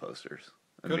handful of posters.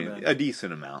 Been a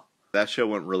decent amount. That show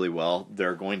went really well.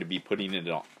 They're going to be putting it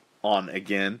on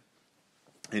again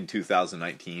in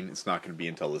 2019. It's not going to be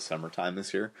until the summertime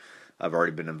this year. I've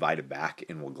already been invited back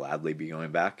and will gladly be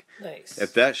going back. Nice.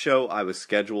 At that show, I was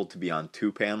scheduled to be on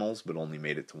 2 panels, but only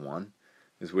made it to 1.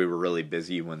 Because we were really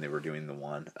busy when they were doing the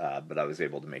one, but I was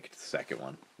able to make it to the second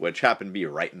one, which happened to be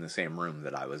right in the same room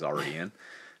that I was already in.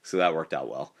 So that worked out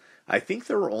well. I think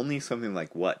there were only something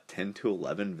like, 10 to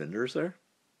 11 vendors there?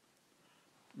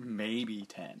 Maybe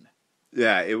 10.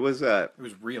 Yeah, it was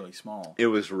really small. It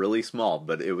was really small,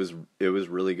 but it was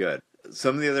really good.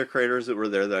 Some of the other creators that were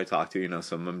there that I talked to,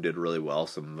 some of them did really well,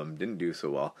 some of them didn't do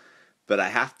so well. But I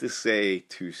have to say,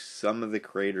 to some of the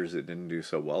creators that didn't do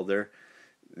so well there,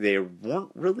 they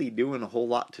weren't really doing a whole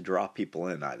lot to draw people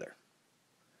in either.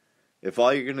 If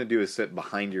all you're going to do is sit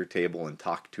behind your table and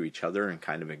talk to each other and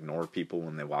kind of ignore people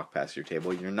when they walk past your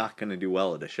table, you're not going to do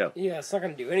well at a show. Yeah, it's not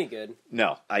going to do any good.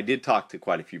 No, I did talk to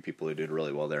quite a few people who did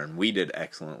really well there, and we did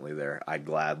excellently there. I'd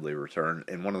gladly return.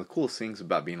 And one of the coolest things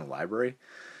about being a library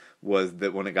was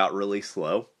that when it got really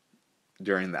slow,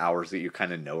 during the hours that you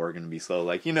kind of know are going to be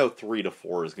slow, 3 to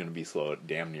 4 is going to be slow at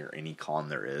damn near any con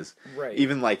there is. Right.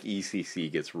 Even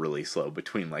ECC gets really slow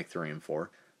between 3 and 4.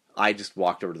 I just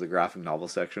walked over to the graphic novel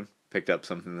section, picked up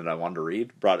something that I wanted to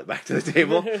read, brought it back to the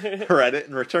table, read it,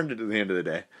 and returned it at the end of the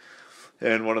day.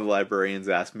 And one of the librarians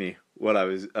asked me what I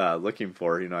was looking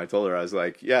for. I told her, I was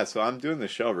like, yeah, so I'm doing this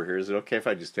show over here. Is it okay if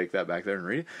I just take that back there and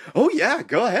read it? Oh, yeah,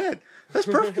 go ahead. That's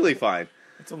perfectly fine.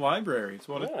 It's a library. It's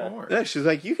what it's for. Yeah, she's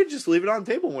like, you could just leave it on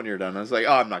the table when you're done. I was like,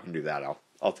 oh, I'm not going to do that.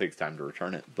 I'll take the time to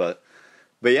return it. But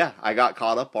yeah, I got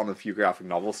caught up on a few graphic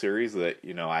novel series that,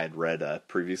 I had read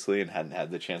previously and hadn't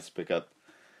had the chance to pick up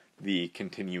the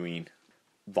continuing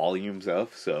volumes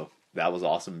of. So that was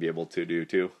awesome to be able to do,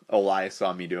 too. Elias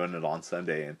saw me doing it on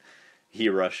Sunday, and he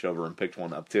rushed over and picked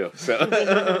one up, too. So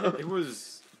it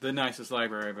was the nicest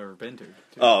library I've ever been to,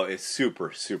 too. Oh, it's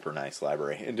super, super nice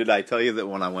library. And did I tell you that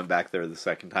when I went back there the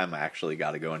second time, I actually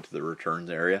got to go into the returns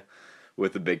area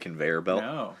with a big conveyor belt?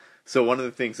 No. So one of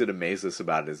the things that amazed us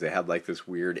about it is they had this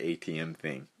weird ATM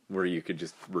thing where you could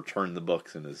just return the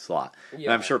books in a slot. Yeah.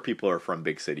 And I'm sure people are from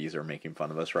big cities are making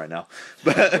fun of us right now.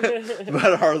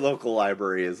 But our local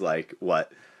library is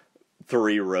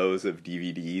 3 rows of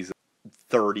DVDs,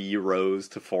 30 rows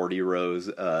to 40 rows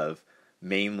of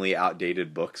mainly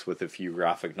outdated books with a few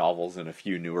graphic novels and a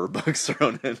few newer books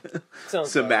thrown in.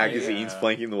 Some magazines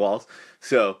flanking the walls.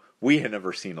 So we had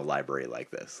never seen a library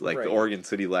like this. The Oregon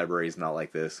City Library is not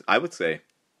like this. I would say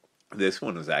this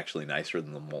one was actually nicer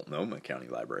than the Multnomah County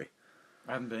Library.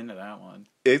 I haven't been to that one.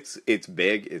 It's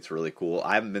big. It's really cool.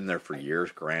 I haven't been there for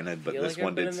years, granted, but this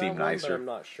one did seem nicer. But I'm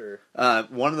not sure.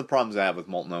 One of the problems I have with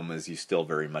Multnomah is you still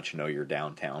very much know you're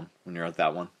downtown when you're at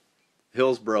that one.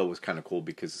 Hillsboro was kind of cool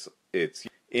because it's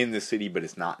in the city, but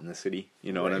it's not in the city.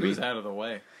 You know what I mean? It was out of the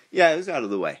way. Yeah, it was out of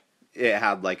the way. It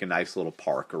had a nice little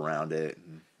park around it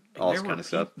and all this kind of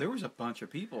stuff. There was a bunch of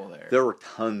people there. There were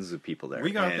tons of people there.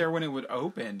 We got there when it would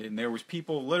open, and there was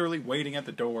people literally waiting at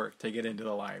the door to get into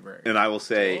the library. And I will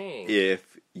say,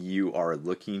 if you are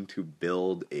looking to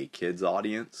build a kids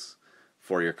audience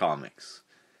for your comics,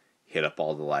 hit up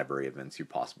all the library events you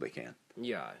possibly can.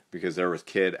 Yeah. Because there was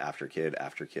kid after kid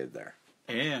after kid there.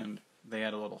 And they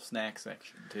had a little snack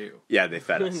section, too. Yeah, they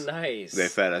fed us. Nice. They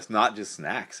fed us. Not just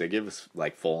snacks. They gave us,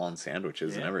 full-on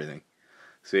sandwiches and everything.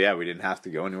 So, yeah, we didn't have to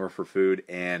go anywhere for food.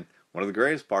 And one of the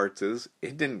greatest parts is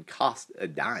it didn't cost a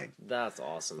dime. That's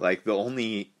awesome. The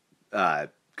only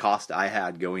cost I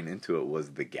had going into it was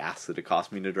the gas that it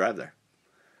cost me to drive there.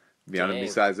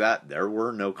 Besides that, there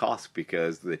were no costs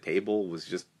because the table was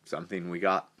just something we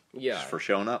got just for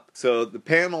showing up. So, the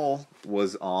panel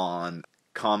was on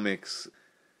comics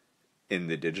in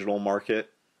the digital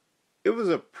market. It was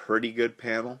a pretty good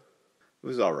panel. It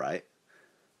was all right.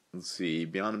 Let's see.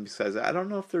 Beyond and besides that, I don't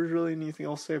know if there's really anything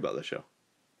else to say about the show.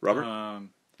 Robert,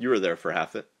 you were there for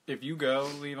half it. If you go,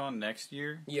 Levon, next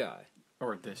year,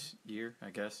 or this year, I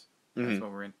guess that's what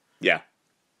we're in. Yeah.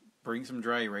 Bring some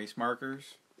dry erase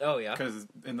markers. Oh yeah. Because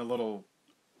in the little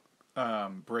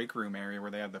break room area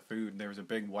where they had the food, there was a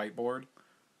big whiteboard.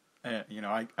 And,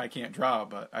 I can't draw,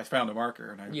 but I found a marker,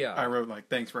 and I wrote,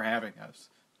 thanks for having us.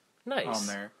 Nice. On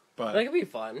there. But that could be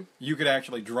fun. You could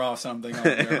actually draw something on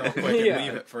there real quick and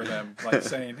leave it for them,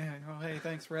 saying, hey,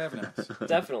 thanks for having us.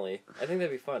 Definitely. I think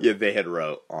that'd be fun. Yeah, they had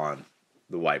wrote on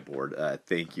the whiteboard,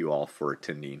 thank you all for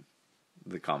attending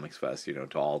the Comics Fest, you know,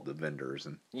 to all the vendors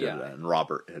and Yeah. and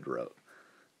Robert had wrote.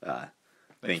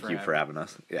 Thank you for having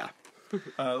us. Yeah.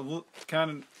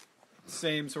 Kind of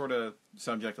same sort of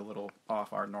subject, a little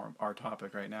off our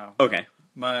topic right now. Okay.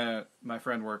 My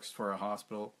friend works for a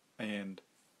hospital, and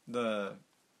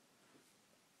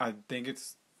I think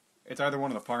it's either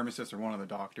one of the pharmacists or one of the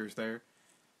doctors there.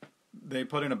 They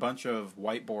put in a bunch of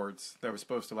whiteboards that was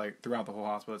supposed to, like, throughout the whole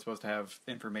hospital, it's supposed to have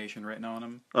information written on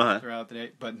them throughout the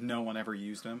day, but no one ever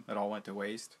used them. It all went to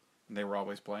waste, and they were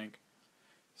always blank.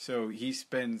 So he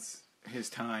spends his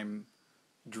time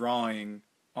drawing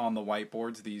on the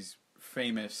whiteboards these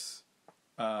famous,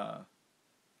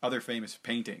 other famous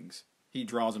paintings. He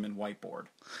draws them in whiteboard,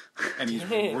 and he's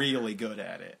really good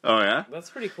at it. Oh, yeah? That's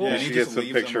pretty cool. Yeah, you should get some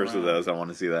pictures of those. I want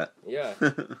to see that. Yeah.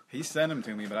 He sent them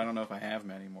to me, but I don't know if I have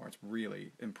them anymore. It's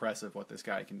really impressive what this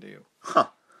guy can do. Huh.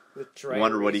 I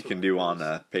wonder what he can do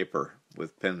on paper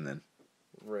with pen then.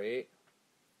 Right.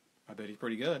 I bet he's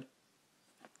pretty good.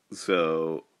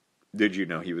 So, did you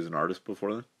know he was an artist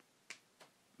before then?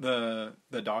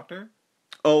 The doctor?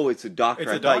 Oh, it's a doctor.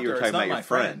 It's a I thought doctor. you were It's talking not about your my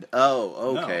friend. friend.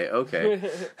 Oh, okay, No.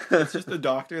 okay. It's just a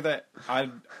doctor that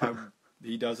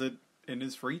he does it in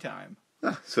his free time.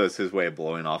 So it's his way of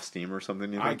blowing off steam or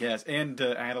something, you think? I guess, and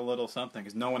to add a little something,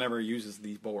 because no one ever uses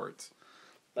these boards.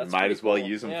 That's Might pretty as well cool.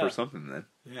 use them Yeah. for something then.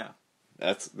 Yeah.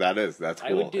 That's cool. I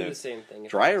would do And the same thing.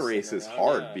 if dry I was erase sitting is around,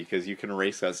 hard yeah. because you can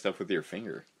erase that stuff with your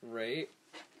finger. Right.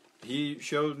 He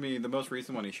showed me, the most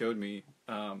recent one he showed me,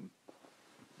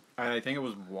 I think it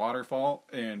was Waterfall,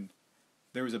 and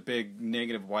there was a big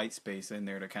negative white space in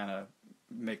there to kind of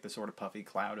make the sort of puffy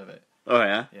cloud of it. Oh,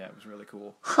 yeah? Yeah, it was really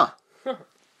cool. Huh.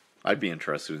 I'd be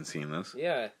interested in seeing this.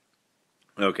 Yeah.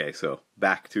 Okay, so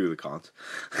back to the cons.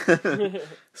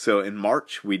 So in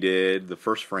March, we did the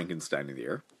first Frankenstein of the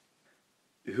year.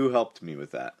 Who helped me with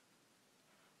that?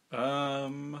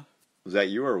 Was that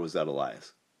you or was that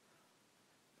Elias?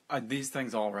 These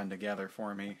things all run together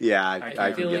for me. Yeah,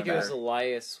 I feel can like get it was that.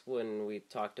 Elias when we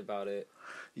talked about it.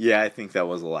 Yeah, I think that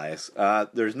was Elias.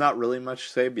 There's not really much to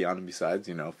say beyond and besides,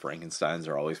 you know, Frankensteins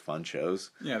are always fun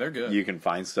shows. Yeah, they're good. You can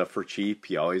find stuff for cheap.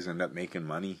 You always end up making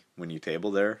money when you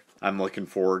table there. I'm looking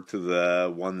forward to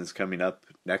the one that's coming up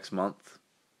next month.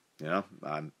 You know,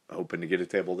 I'm hoping to get a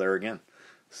table there again.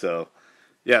 So,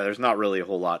 yeah, there's not really a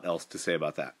whole lot else to say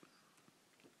about that.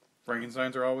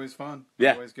 Frankensteins are always fun.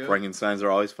 Yeah, Always good. Frankensteins are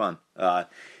always fun.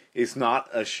 It's not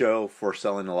a show for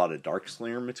selling a lot of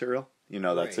Darkslinger material. You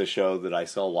know, that's Right. a show that I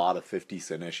sell a lot of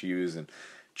 50-cent issues and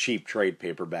cheap trade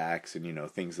paperbacks and, you know,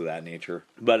 things of that nature.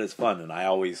 But it's fun, and I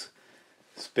always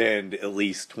spend at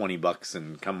least $20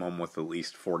 and come home with at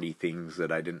least 40 things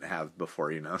that I didn't have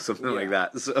before, you know, something like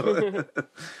that. So,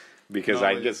 because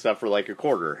I get stuff for like a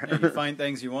quarter. Yeah, you find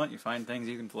things you want, you find things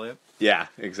you can flip. Yeah,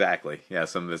 exactly. Yeah,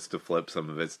 some of it's to flip, some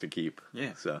of it's to keep.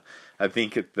 Yeah. So I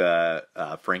think at the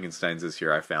Frankensteins this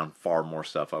year, I found far more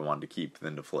stuff I wanted to keep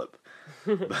than to flip.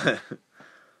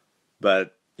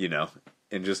 but, you know,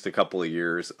 in just a couple of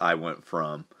years, I went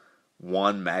from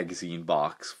one magazine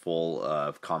box full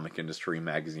of comic industry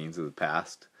magazines of the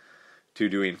past to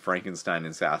doing Frankenstein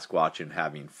and Sasquatch and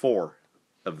having 4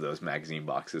 of those magazine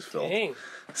boxes filled. Dang.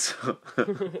 So,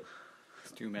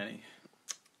 It's too many.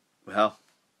 well,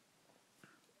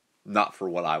 not for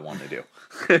what I want to do.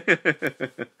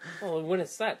 Well, when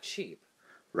it's that cheap.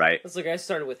 Right. It's like I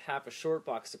started with half a short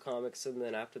box of comics, and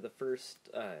then after the first,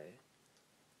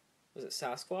 was it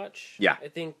Sasquatch? Yeah. I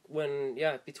think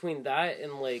between that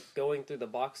and like going through the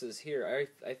boxes here,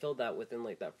 I filled that within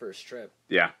like that first trip.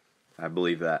 Yeah, I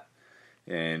believe that.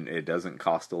 And it doesn't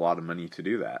cost a lot of money to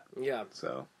do that. Yeah.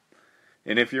 So,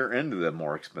 and if you're into the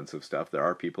more expensive stuff, there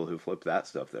are people who flip that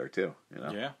stuff there too. You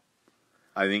know? Yeah.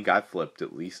 I think I flipped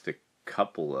at least a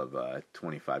couple of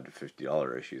 $25 to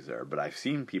 $50 issues there, but I've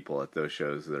seen people at those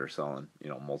shows that are selling, you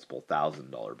know, multiple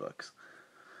 $1,000 books.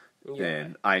 Yeah.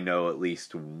 And I know at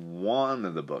least one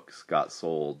of the books got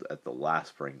sold at the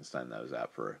last Frankenstein that I was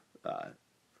at for $400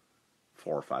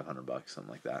 or $500,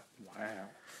 something like that. Wow.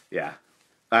 Yeah.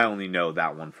 I only know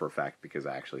that one for a fact because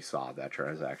I actually saw that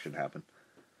transaction happen.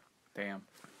 Damn.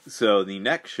 So the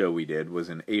next show we did was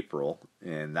in April,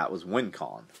 and that was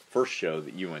WinCon. First show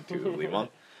that you went to, Levon.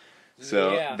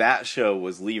 So Yeah. that show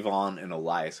was Levon and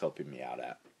Elias helping me out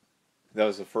at. That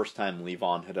was the first time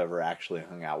Levon had ever actually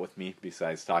hung out with me,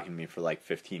 besides talking to me for like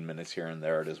 15 minutes here and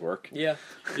there at his work. Yeah.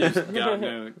 You just got in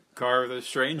a car with a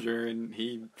stranger, and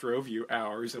he drove you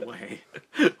hours away.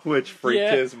 Which freaked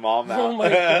Yeah. his mom out. Oh my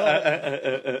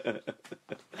God.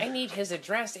 I need his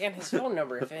address and his phone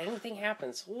number if anything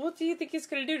happens. What do you think he's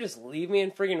gonna do? Just leave me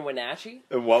in friggin' Wenatchee?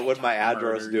 And what would my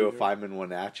address Murder do you. if I'm in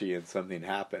Wenatchee and something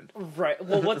happened? Right.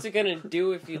 Well, what's it gonna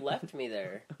do if you left me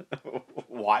there?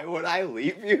 Why would I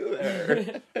leave you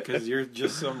there? Because you're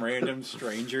just some random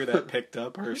stranger that picked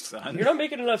up her son. You're not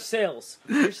making enough sales.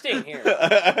 You're staying here.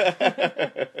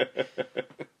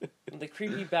 The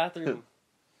creepy bathroom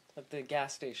at the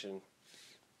gas station.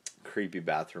 Creepy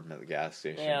bathroom at the gas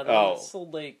station. Yeah, that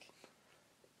sold like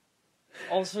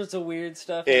all sorts of weird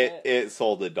stuff. It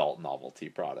sold adult novelty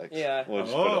products. Yeah. We'll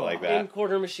just put it like that. In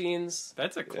quarter machines.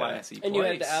 That's a classy place. And you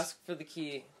had to ask for the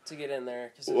key to get in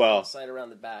there because it was on the side around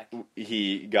the back.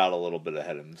 He got a little bit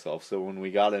ahead of himself. So when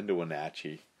we got into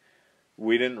Wenatchee,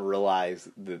 we didn't realize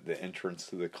that the entrance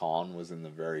to the con was in the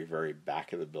very, very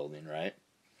back of the building, right?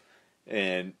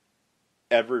 And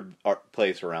every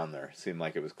place around there seemed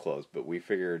like it was closed, but we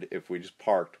figured if we just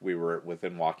parked, we were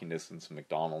within walking distance of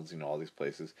McDonald's, all these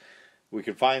places, we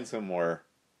could find somewhere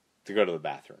to go to the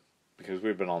bathroom, because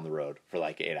we've been on the road for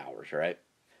like 8 hours, right?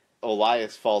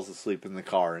 Elias falls asleep in the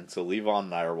car, and so Levon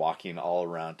and I are walking all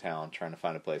around town trying to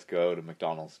find a place. Go to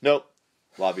McDonald's. Nope.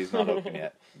 Lobby's not open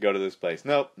yet. Go to this place.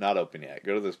 Nope, not open yet.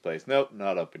 Go to this place. Nope,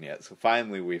 not open yet. So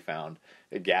finally we found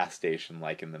a gas station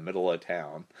like in the middle of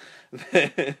town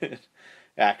that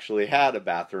actually had a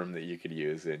bathroom that you could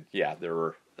use. And yeah, there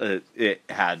were it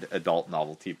had adult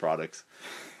novelty products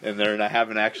in there, and I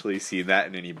haven't actually seen that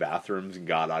in any bathrooms in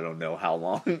God, I don't know how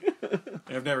long.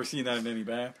 I've never seen that in any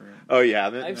bathroom. Oh, you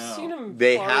haven't? I've seen them.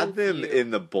 They had them in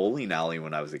the bowling alley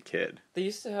when I was a kid. They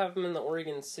used to have them in the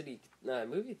Oregon City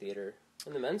movie theater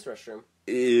in the men's restroom.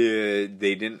 They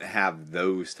didn't have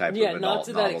those type of adult not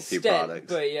to that novelty extent,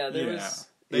 products. but yeah, there was.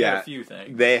 They had a few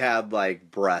things. They had like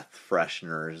breath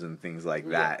fresheners and things like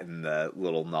that in the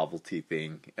little novelty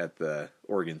thing at the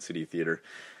Oregon City Theater.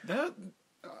 That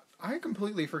I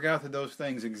completely forgot that those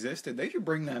things existed. They should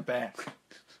bring that back.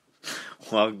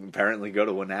 Well, apparently go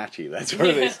to Wenatchee. That's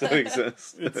where they still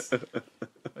exist. It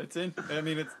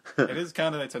is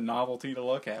kind of, it's a novelty to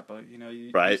look at, but you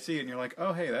see it and you're like,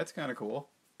 oh hey, that's kind of cool.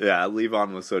 Yeah,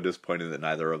 Levon was so disappointed that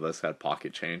neither of us had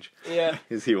pocket change. Yeah.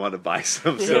 Because he wanted to buy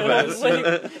some so bad.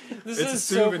 Like, this it's is a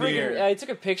so freaking... I took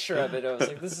a picture of it. I was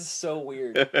like, this is so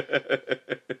weird.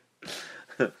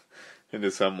 And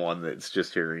to someone that's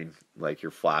just hearing, like,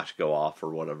 your flash go off or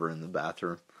whatever in the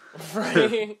bathroom.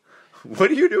 Right.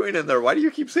 What are you doing in there? Why do you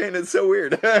keep saying it's so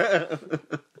weird?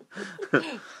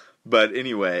 But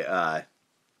anyway,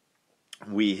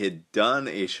 we had done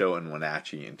a show in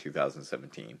Wenatchee in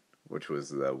 2017. Which was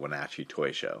the Wenatchee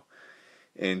Toy Show.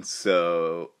 And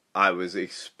so I was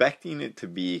expecting it to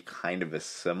be kind of a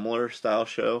similar style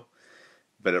show,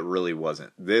 but it really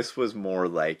wasn't. This was more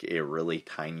like a really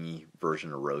tiny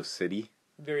version of Rose City.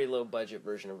 Very low budget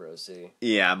version of Rose City.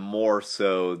 Yeah, more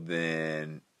so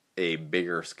than a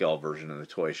bigger scale version of the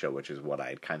toy show, which is what I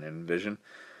had kind of envisioned.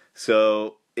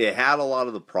 So it had a lot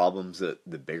of the problems that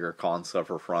the bigger cons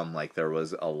suffer from. Like there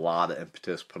was a lot of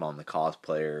impetus put on the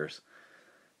cosplayers.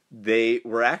 They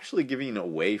were actually giving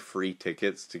away free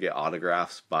tickets to get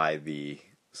autographs by the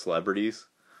celebrities,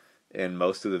 and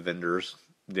most of the vendors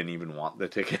didn't even want the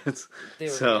tickets. They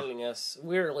were giving us.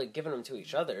 We were like giving them to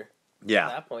each other. Yeah.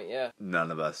 At that point, yeah.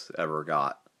 None of us ever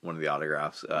got one of the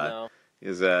autographs. No.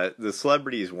 The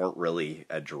celebrities weren't really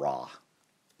a draw.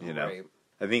 You know, right.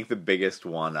 I think the biggest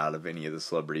one out of any of the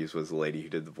celebrities was the lady who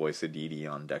did the voice of Dee Dee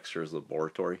on Dexter's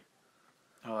Laboratory.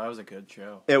 Oh, that was a good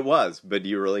show. It was, but do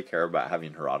you really care about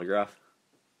having her autograph?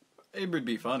 It would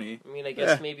be funny. I mean, I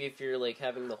guess maybe if you're like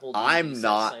having the whole I'm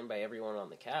not signed by everyone on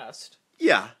the cast.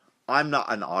 Yeah, I'm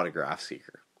not an autograph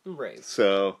seeker. Right.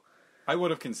 So I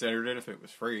would have considered it if it was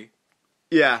free.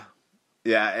 Yeah,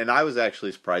 and I was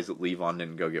actually surprised that Levon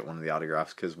didn't go get one of the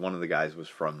autographs because one of the guys was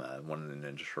from one of the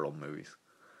Ninja Turtle movies.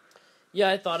 Yeah,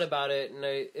 I thought about it, and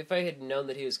if I had known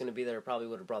that he was going to be there, I probably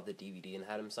would have brought the DVD and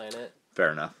had him sign it.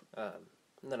 Fair enough.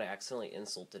 And then I accidentally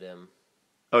insulted him.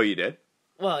 Oh, you did?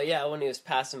 Well, yeah, when he was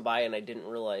passing by and I didn't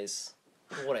realize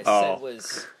what I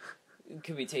said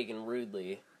could be taken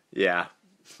rudely. Yeah.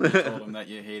 You told him that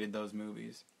you hated those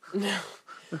movies.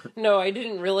 No, I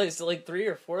didn't realize that like 3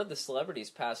 or 4 of the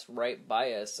celebrities passed right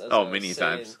by us. Many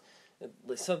times.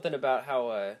 Something about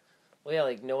how,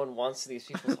 like no one wants these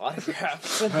people's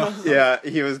autographs. Yeah,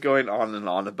 he was going on and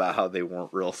on about how they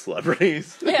weren't real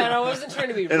celebrities. Yeah, and I wasn't trying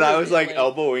to be rude. And I was like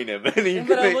elbowing him. And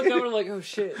but I look over and I'm like, oh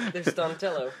shit, there's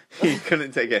Donatello. He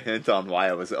couldn't take a hint on why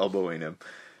I was elbowing him.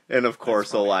 And of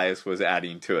course, Elias was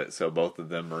adding to it, so both of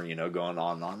them were, going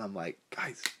on and on. I'm like,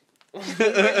 guys.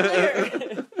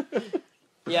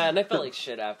 Yeah, and I felt like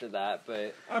shit after that,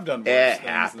 but I've done worse things.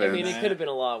 Happens. I mean, it could have been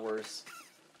a lot worse.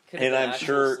 And I'm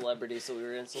sure celebrities that we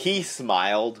were insulting. He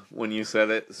smiled when you said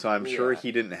it, so I'm sure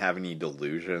he didn't have any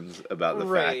delusions about the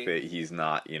fact that he's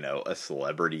not, a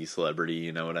celebrity,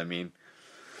 you know what I mean?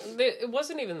 It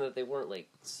wasn't even that they weren't, like,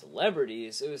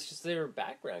 celebrities. It was just they were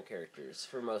background characters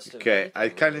for most of it. Okay, I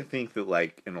kind of think that,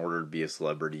 like, in order to be a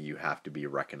celebrity, you have to be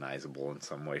recognizable in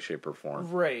some way, shape, or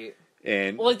form. Right.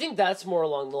 And well, I think that's more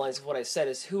along the lines of what I said,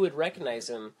 is who would recognize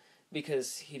him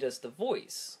because he does the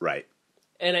voice. Right.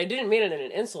 And I didn't mean it in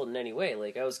an insult in any way.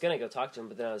 Like, I was going to go talk to him,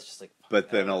 but then I was just like...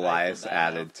 But then Elias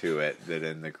added to it that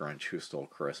in The Grinch Who Stole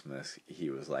Christmas,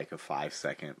 he was like a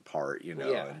 5-second part, you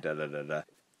know, and da-da-da-da.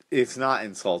 It's not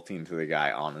insulting to the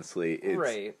guy, honestly. It's,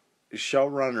 right.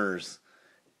 Showrunners,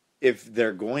 if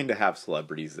they're going to have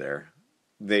celebrities there,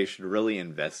 they should really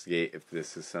investigate if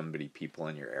this is somebody people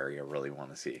in your area really want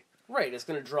to see. Right, it's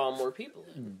going to draw more people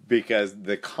in. Because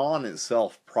the con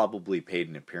itself probably paid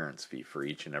an appearance fee for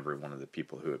each and every one of the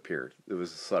people who appeared. It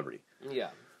was a celebrity. Yeah.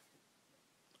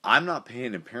 I'm not paying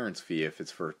an appearance fee if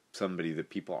it's for somebody that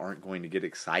people aren't going to get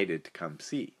excited to come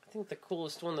see. I think the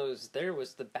coolest one that was there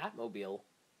was the Batmobile.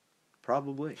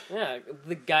 Probably. Yeah,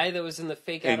 the guy that was in the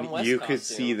fake Adam West you costume. could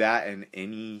see that in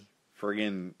any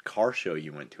friggin' car show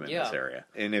you went to in this area.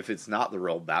 And if it's not the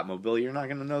real Batmobile, you're not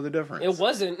going to know the difference. It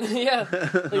wasn't, yeah.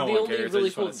 Like, No the one only cares, really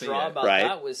cool draw about right?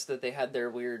 that was that they had their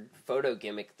weird photo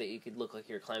gimmick that you could look like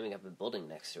you're climbing up a building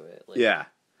next to it. Like, yeah.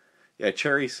 Yeah,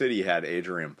 Cherry City had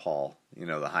Adrian Paul, you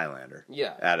know, the Highlander,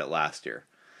 at it last year.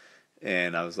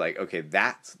 And I was like, okay,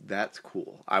 that's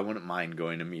cool. I wouldn't mind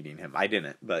going to meeting him. I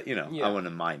didn't, but, you know, I wouldn't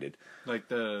have minded. Like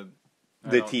the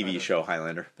TV show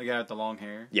Highlander. The guy with the long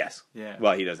hair? Yes. Yeah.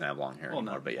 Well, he doesn't have long hair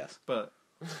anymore, but yes. But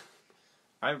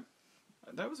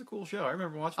that was a cool show. I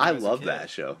remember watching it I as a love kid. that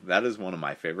show. That is one of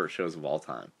my favorite shows of all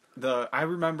time. I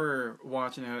remember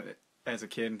watching it as a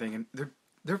kid and thinking,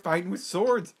 they're fighting with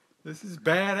swords. This is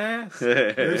badass.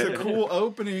 There's a cool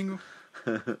opening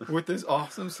with this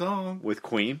awesome song. With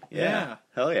Queen? Yeah.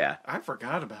 Hell yeah. I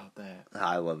forgot about that.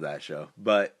 I love that show.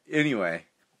 But anyway,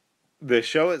 the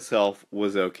show itself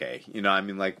was okay. You know, I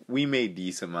mean, like, we made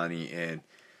decent money, and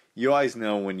you always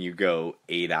know when you go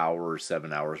 8 hours,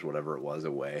 7 hours, whatever it was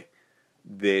away,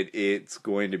 that it's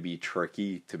going to be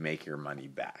tricky to make your money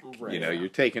back. Right. You know, you're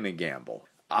taking a gamble.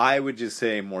 I would just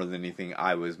say, more than anything,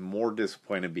 I was more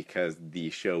disappointed because the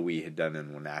show we had done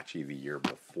in Wenatchee the year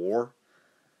before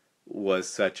was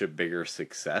such a bigger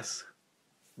success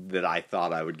that I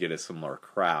thought I would get a similar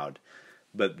crowd.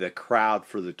 But the crowd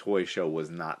for the toy show was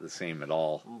not the same at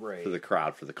all for the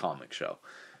crowd for the comic show.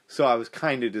 So I was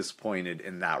kind of disappointed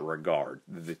in that regard,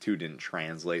 that the two didn't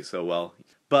translate so well.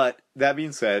 But that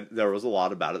being said, there was a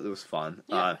lot about it that was fun.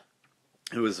 Yeah.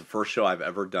 It was the first show I've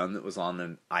ever done that was on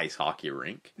an ice hockey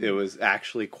rink. It was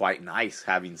actually quite nice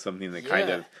having something that kind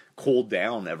of cooled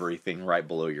down everything right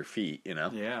below your feet, you know?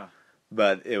 Yeah.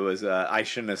 But it was, I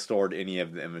shouldn't have stored any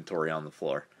of the inventory on the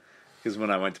floor. Because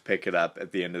when I went to pick it up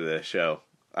at the end of the show,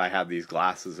 I had these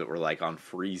glasses that were like on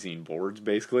freezing boards,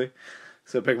 basically.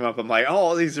 So I pick them up, I'm like,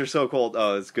 oh, these are so cold.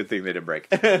 Oh, it's a good thing they didn't break.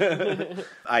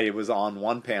 I was on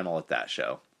one panel at that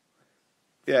show.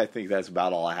 Yeah, I think that's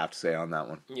about all I have to say on that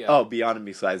one. Yeah. Oh, beyond and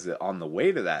besides that, on the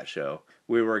way to that show,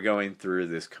 we were going through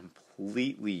this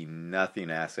completely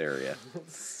nothing-ass area.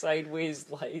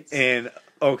 Sideways lights. And,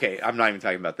 okay, I'm not even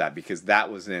talking about that because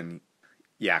that was in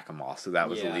Yakima, so that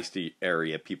was at least the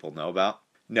area people know about.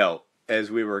 No,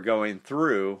 as we were going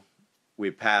through,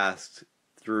 we passed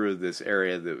through this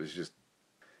area that was just,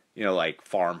 you know, like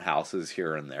farmhouses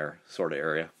here and there sort of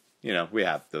area. You know, we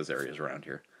have those areas around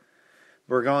here.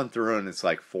 We're going through and it's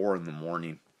like 4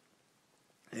 a.m.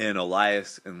 And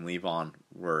Elias and Levon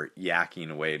were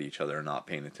yakking away at each other and not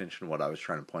paying attention to what I was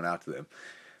trying to point out to them.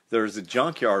 There's a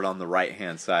junkyard on the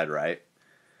right-hand side, right?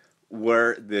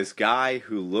 Where this guy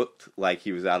who looked like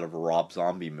he was out of a Rob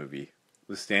Zombie movie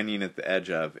was standing at the edge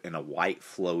of in a white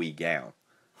flowy gown.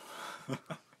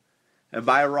 And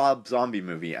by a Rob Zombie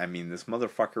movie, I mean this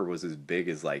motherfucker was as big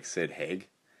as like Sid Haig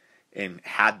and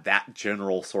had that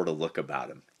general sort of look about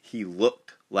him. He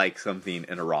looked like something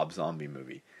in a Rob Zombie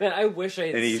movie. Man, I wish I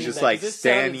had and he's seen just that, like 'cause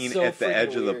standing so at the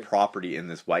edge of the weird. property in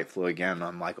this white flowy gown. And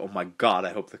I'm like, oh my god,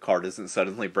 I hope the car doesn't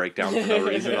suddenly break down for no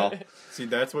reason at all. See,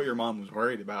 that's what your mom was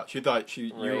worried about. She thought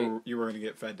you Right. were going to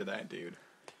get fed to that dude.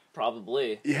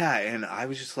 Probably. Yeah, and I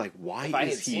was just like, why If I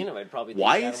had is he? seen him, I'd probably think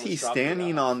Why Adam is he was dropping it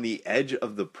standing off. on the edge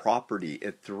of the property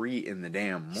at 3 in the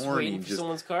damn Just morning, waiting for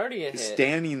someone's car to get hit.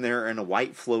 standing there in a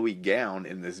white flowy gown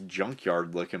in this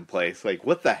junkyard looking place? Like,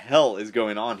 what the hell is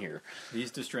going on here?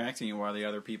 He's distracting you while the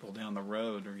other people down the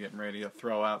road are getting ready to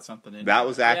throw out something in That you.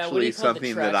 was Yeah, what do actually you call the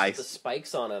something trash that with the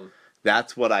spikes on him.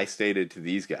 That's what I stated to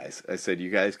these guys. I said,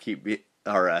 you guys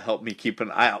help me keep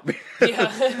an eye out.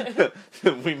 Yeah.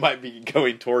 We might be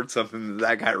going towards something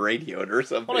that guy radioed or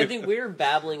something. Well, I think we were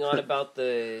babbling on about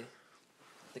the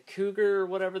cougar or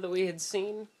whatever that we had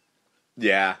seen.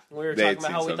 Yeah. We were talking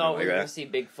about how we thought we were going to see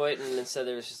Bigfoot, and instead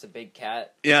there was just a big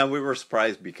cat. Yeah, we were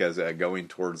surprised because going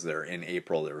towards there in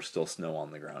April, there was still snow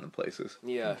on the ground in places.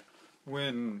 Yeah.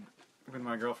 When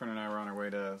my girlfriend and I were on our way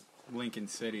to Lincoln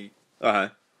City,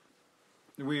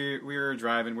 we were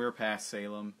driving, we were past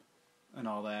Salem and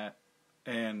all that,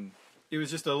 and it was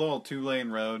just a little 2-lane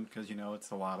road, because,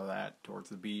 it's a lot of that towards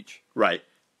the beach. Right.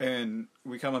 And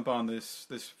we come up on this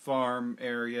farm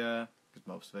area, because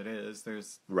most of it is.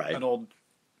 There's an old,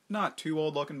 not too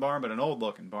old looking barn, but an old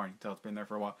looking barn. You can tell it's been there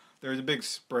for a while. There's a big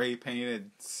spray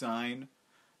painted sign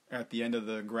at the end of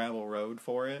the gravel road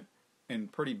for it,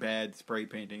 and pretty bad spray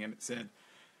painting, and it said,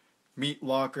 "Meat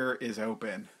locker is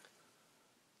open."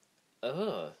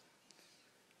 Ugh.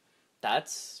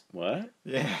 That's... What?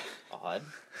 Yeah. Odd.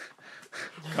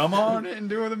 Come on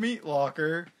into the meat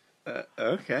locker.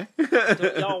 Okay.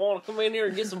 Don't y'all want to come in here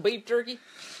and get some beef jerky?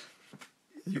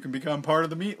 You can become part of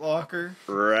the meat locker.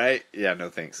 Right. Yeah, no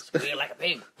thanks. Squeal like a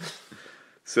pig.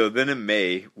 So then in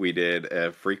May, we did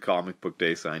a free comic book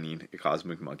day signing at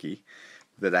Cosmic Monkey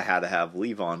that I had to have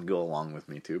Levon go along with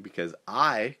me to, because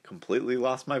I completely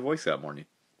lost my voice that morning.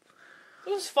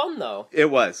 It was fun, though. It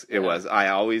was. I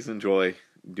always enjoy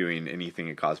doing anything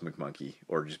at Cosmic Monkey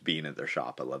or just being at their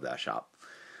shop. I love that shop.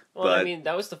 Well, I mean,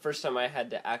 that was the first time I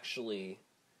had to actually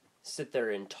sit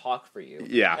there and talk for you.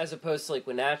 Yeah. As opposed to, like,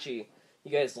 Wenatchee,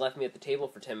 you guys left me at the table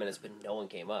for 10 minutes, but no one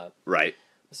came up. Right.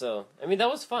 So, I mean, that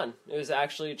was fun. It was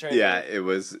actually trying it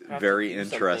was very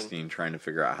interesting trying to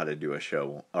figure out how to do a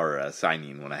show or a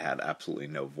signing when I had absolutely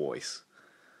no voice.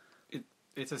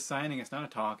 It's a signing, it's not a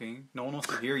talking. No one wants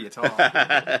to hear you talk.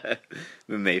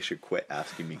 Then they should quit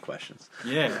asking me questions.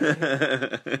 Yeah.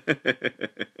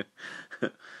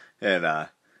 And,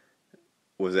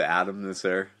 was it Adam that's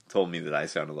there? Told me that I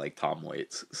sounded like Tom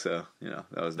Waits. So, that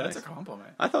was nice. That's a compliment.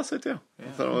 I thought so too. Yeah.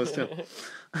 I thought it was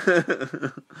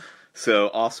too. So,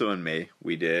 also in May,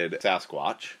 we did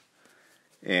Sasquatch.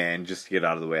 And just to get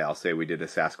out of the way, I'll say we did a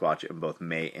Sasquatch in both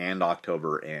May and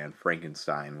October, and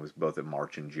Frankenstein was both in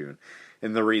March and June.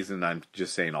 And the reason I'm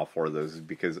just saying all 4 of those is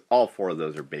because all 4 of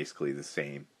those are basically the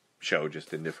same show,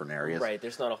 just in different areas. Right,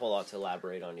 there's not a whole lot to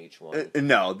elaborate on each one.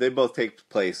 No, they both take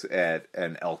place at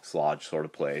an Elks Lodge sort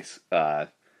of place.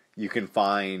 You can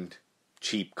find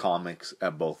cheap comics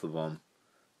at both of them.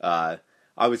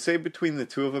 I would say between the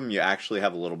 2 of them, you actually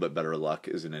have a little bit better luck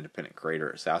as an independent creator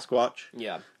at Sasquatch.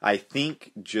 Yeah. I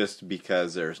think just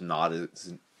because there's not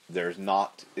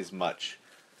as much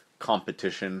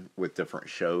competition with different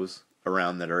shows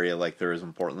around that area like there is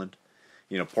in Portland.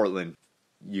 Portland,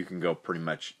 you can go pretty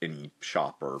much any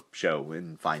shop or show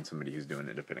and find somebody who's doing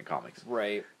independent comics.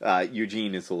 Right.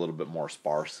 Eugene is a little bit more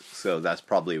sparse, so that's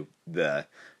probably the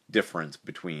difference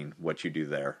between what you do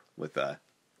there with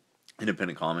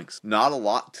independent comics. Not a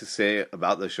lot to say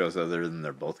about those shows other than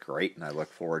they're both great, and I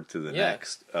look forward to the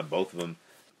next both of them.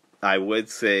 I would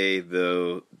say,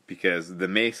 though, because the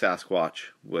May Sasquatch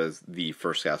was the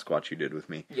first Sasquatch you did with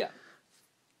me. Yeah.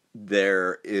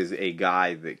 There is a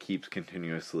guy that keeps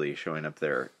continuously showing up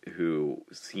there who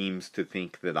seems to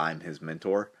think that I'm his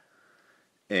mentor.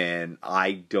 And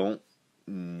I don't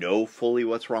know fully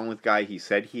what's wrong with the guy. He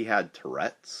said he had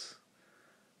Tourette's.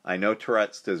 I know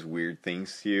Tourette's does weird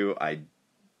things to you. I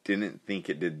didn't think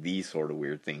it did these sort of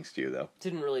weird things to you, though.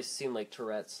 Didn't really seem like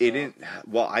Tourette's. It didn't.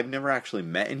 Well, I've never actually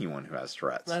met anyone who has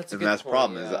Tourette's. That's and a good that's the point,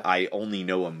 problem yeah. is I only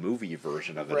know a movie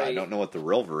version of it. Right. I don't know what the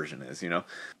real version is,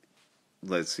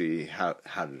 Let's see how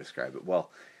to describe it. Well,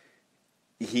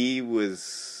 he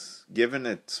was given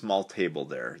a small table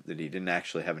there that he didn't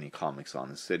actually have any comics on.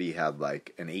 Instead, he had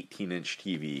like an 18-inch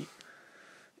TV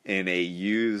and a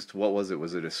used, what was it?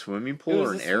 Was it a swimming pool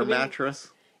or an air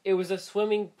mattress? It was a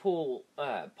swimming pool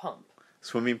pump.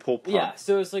 Swimming pool pump. Yeah,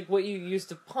 so it's like what you use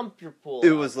to pump your pool.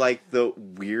 It was like the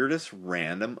weirdest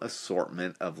random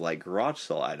assortment of like garage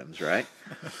sale items, right?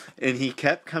 And he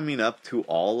kept coming up to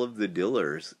all of the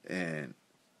dealers and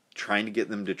trying to get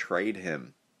them to trade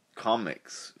him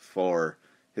comics for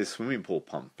his swimming pool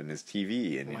pump and his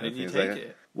TV and Why did you things take like that.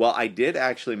 it? Well, I did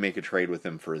actually make a trade with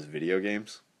him for his video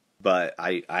games, but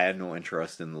I had no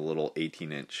interest in the little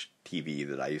 18-inch TV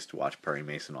that I used to watch Perry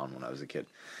Mason on when I was a kid.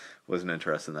 Wasn't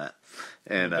interested in that.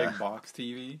 And big box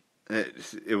TV?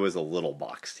 It was a little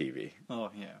box TV.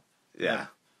 Oh, yeah. Yeah.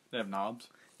 They have knobs?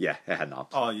 Yeah, it had knobs.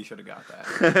 Oh, you should have got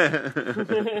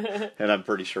that. And I'm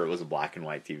pretty sure it was a black and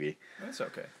white TV. That's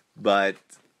okay. But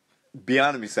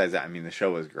beyond and besides that, I mean, the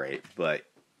show was great, but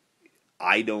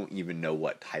I don't even know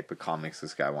what type of comics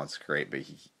this guy wants to create, but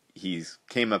he's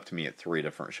came up to me at 3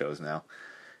 different shows now,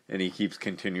 and he keeps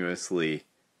continuously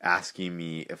asking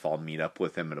me if I'll meet up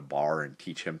with him at a bar and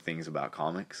teach him things about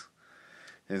comics.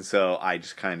 And so I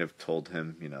just kind of told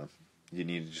him, You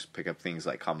need to just pick up things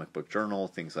like Comic Book Journal,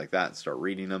 things like that, and start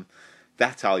reading them.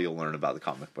 That's how you'll learn about the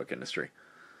comic book industry.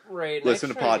 Right. Listen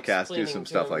to podcasts, do some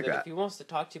stuff like that. If he wants to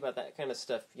talk to you about that kind of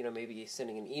stuff, maybe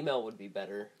sending an email would be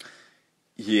better.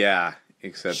 Yeah,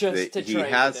 except that he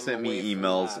has sent me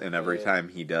emails, and every time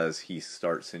he does, he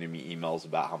starts sending me emails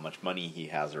about how much money he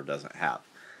has or doesn't have,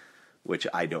 which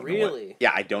I don't know. Really?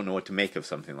 I don't know what to make of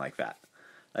something like that.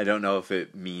 I don't know if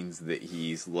it means that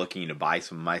he's looking to buy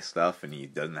some of my stuff and he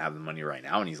doesn't have the money right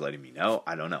now and he's letting me know.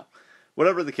 I don't know.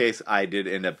 Whatever the case, I did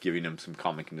end up giving him some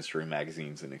comic industry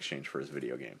magazines in exchange for his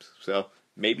video games. So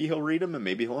maybe he'll read them and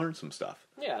maybe he'll learn some stuff.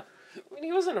 Yeah. I mean,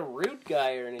 he wasn't a rude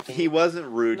guy or anything. He wasn't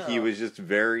rude. No. He was just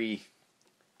very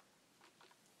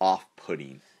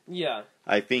off-putting. Yeah.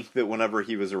 I think that whenever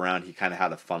he was around, he kind of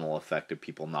had a funnel effect of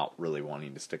people not really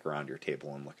wanting to stick around your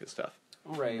table and look at stuff.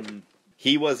 Right.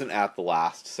 He wasn't at the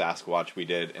last Sasquatch we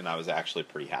did, and I was actually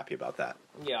pretty happy about that.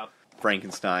 Yeah.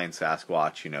 Frankenstein,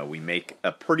 Sasquatch, we make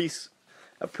a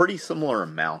pretty similar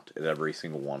amount at every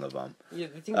single one of them. Yeah,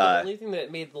 I think the only thing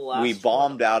that made the last we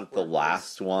bombed out at the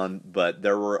last one, but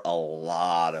there were a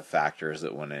lot of factors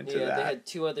that went into that. Yeah, they had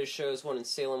 2 other shows, one in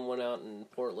Salem, one out in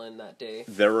Portland that day.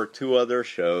 There were 2 other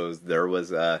shows. There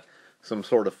was some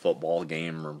sort of football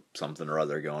game or something or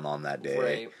other going on that day.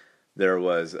 Right. There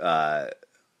was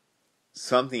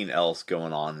something else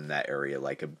going on in that area,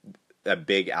 like a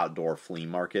big outdoor flea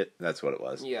market. That's what it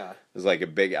was. Yeah. It was like a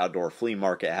big outdoor flea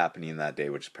market happening that day,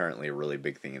 which is apparently a really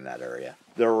big thing in that area.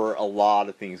 There were a lot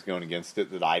of things going against it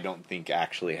that I don't think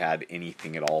actually had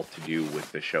anything at all to do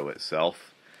with the show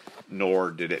itself,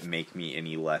 nor did it make me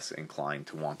any less inclined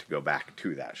to want to go back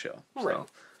to that show. Right. So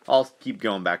I'll keep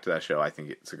going back to that show. I think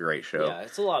it's a great show. Yeah,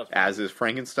 it's a lot of fun. As is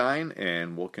Frankenstein,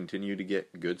 and we'll continue to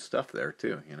get good stuff there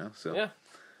too, So yeah.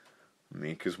 I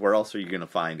mean, because where else are you going to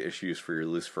find issues for your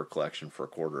Lucifer collection for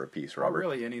 $1 a piece, Robert? Or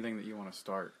really anything that you want to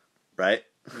start. Right?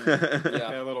 Yeah.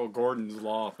 That little Gordon's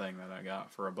Law thing that I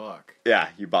got for $1. Yeah,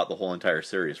 you bought the whole entire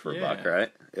series for $1,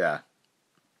 right? Yeah.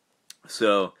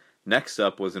 So, next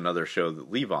up was another show that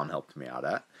Levon helped me out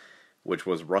at, which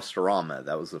was Rustorama.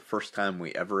 That was the first time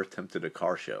we ever attempted a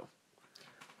car show.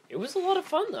 It was a lot of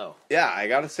fun, though. Yeah, I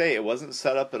gotta say, it wasn't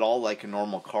set up at all like a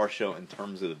normal car show in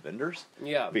terms of the vendors.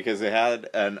 Yeah. Because they had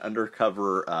an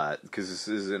undercover, because this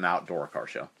is an outdoor car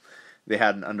show, they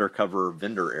had an undercover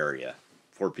vendor area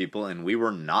for people, and we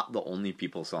were not the only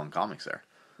people selling comics there.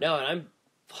 No, and I'm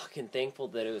fucking thankful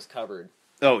that it was covered.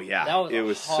 Oh, yeah. It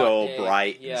was so day.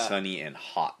 bright and sunny and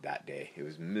hot that day. It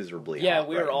was miserably hot. Yeah,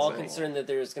 we were all concerned that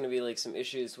there was going to be, some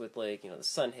issues with, the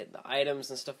sun hitting the items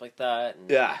and stuff like that. And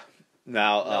yeah.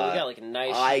 Now, we got, a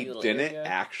nice I little didn't area.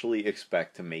 actually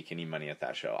expect to make any money at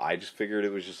that show. I just figured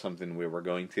it was just something we were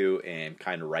going to and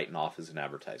kind of writing off as an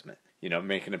advertisement.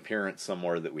 Make an appearance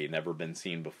somewhere that we had never been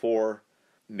seen before.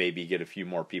 Maybe get a few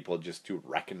more people just to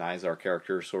recognize our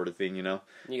characters, sort of thing,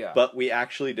 Yeah. But we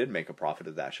actually did make a profit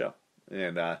at that show.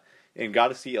 And got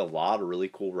to see a lot of really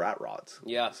cool rat rods.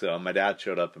 Yeah. So my dad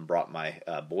showed up and brought my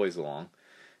boys along.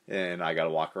 And I got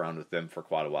to walk around with them for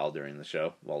quite a while during the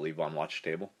show while Levon watched the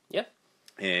table. Yeah.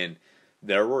 And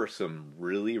there were some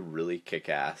really, really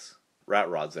kick-ass rat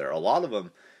rods there. A lot of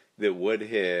them that would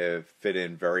have fit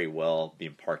in very well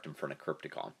being parked in front of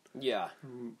Crypticon. Yeah.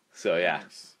 So, yeah.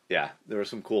 Nice. Yeah, there was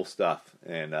some cool stuff.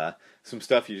 And some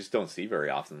stuff you just don't see very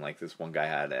often. Like this one guy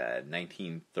had a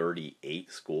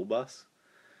 1938 school bus.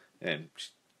 And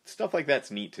stuff like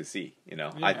that's neat to see,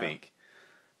 I think.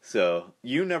 So,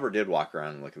 you never did walk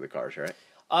around and look at the cars, right?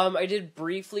 I did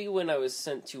briefly when I was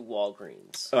sent to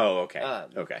Walgreens. Oh, okay.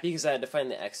 Okay. Because I had to find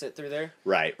the exit through there.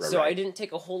 Right. So I didn't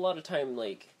take a whole lot of time,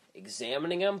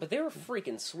 examining them, but they were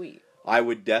freaking sweet. I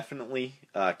would definitely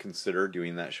consider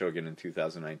doing that show again in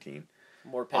 2019.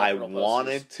 More I posters.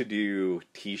 wanted to do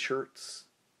T-shirts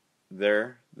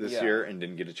there this year and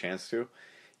didn't get a chance to.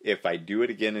 If I do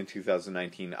it again in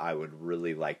 2019, I would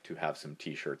really like to have some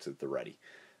T-shirts at the ready.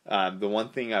 The one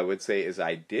thing I would say is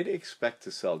I did expect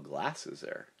to sell glasses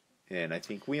there. And I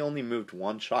think we only moved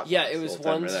one shot. Yeah, it was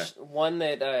one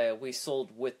that we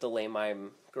sold with the Lame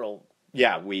Mime girl.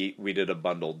 Yeah, we did a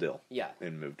bundle deal. Yeah.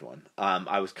 And moved one.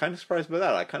 I was kind of surprised by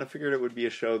that. I kind of figured it would be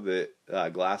a show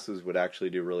that glasses would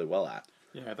actually do really well at.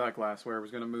 Yeah, I thought glassware was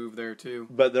going to move there too.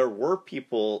 But there were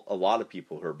a lot of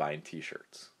people who were buying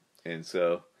T-shirts. And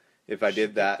so if I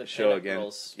did that show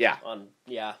again,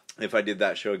 if I did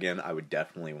that show again, I would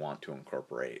definitely want to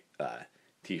incorporate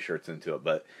T-shirts into it.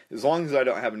 But as long as I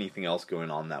don't have anything else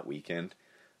going on that weekend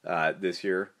this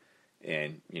year,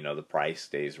 and the price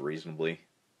stays reasonably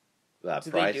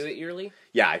Do they do it yearly?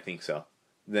 Yeah, I think so.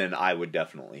 Then I would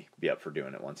definitely be up for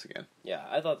doing it once again. Yeah,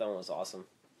 I thought that one was awesome.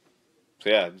 So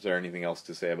yeah, is there anything else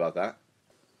to say about that?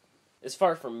 as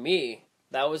far for me,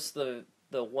 that was the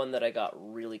one that I got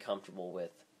really comfortable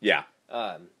with. Yeah.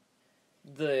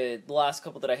 The last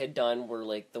couple that I had done were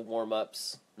like the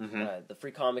warm-ups. Mm-hmm. The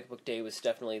free comic book day was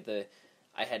definitely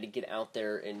I had to get out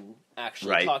there and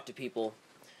actually talk to people.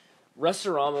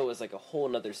 Restaurama was like a whole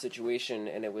nother situation,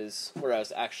 and it was where I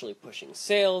was actually pushing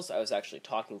sales. I was actually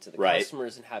talking to the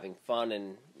customers and having fun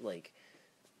and like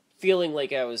feeling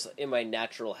like I was in my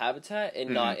natural habitat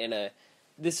and not in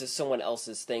this is someone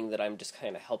else's thing that I'm just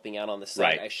kind of helping out on the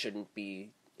side. I shouldn't be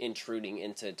intruding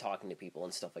into talking to people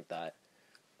and stuff like that.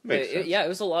 It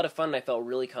was a lot of fun. I felt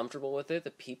really comfortable with it.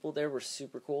 The people there were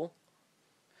super cool.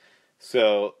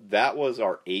 So that was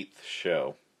our 8th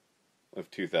show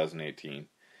of 2018.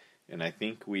 And I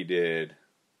think we did,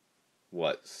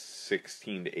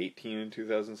 16 to 18 in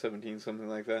 2017, something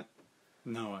like that?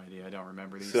 No idea. I don't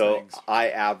remember these So things. I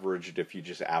averaged, if you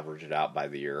just average it out by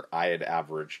the year, I had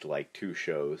averaged like 2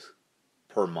 shows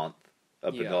per month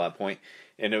up until that point.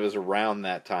 And it was around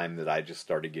that time that I just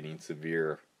started getting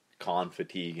severe con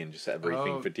fatigue and just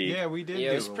everything fatigue. Yeah, we did.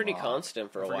 Yeah, it was pretty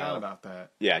constant for a while. I forgot about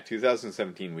that. Yeah,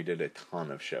 2017 we did a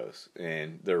ton of shows.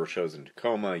 And there were shows in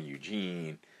Tacoma,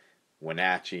 Eugene,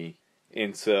 Wenatchee.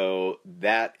 And so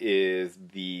that is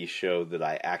the show that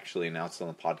I actually announced on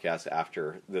the podcast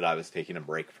after that I was taking a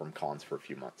break from cons for a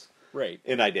few months. Right.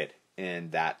 And I did.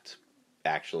 And that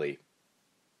actually,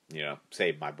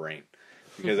 saved my brain.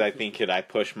 Because I think had I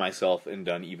pushed myself and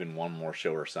done even one more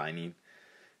show or signing,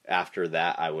 after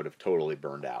that I would have totally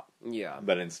burned out. Yeah.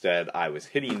 But instead I was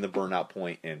hitting the burnout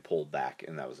point and pulled back,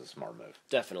 and that was a smart move.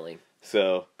 Definitely.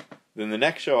 So then the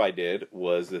next show I did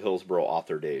was the Hillsborough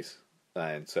Author Days.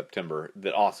 In September,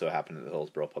 that also happened at the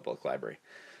Hillsborough Public Library.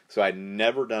 So I'd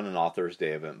never done an Author's Day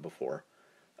event before.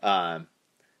 I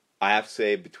have to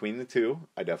say, between the two,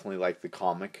 I definitely like the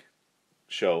comic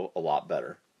show a lot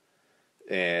better.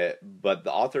 But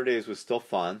the Author Days was still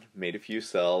fun. Made a few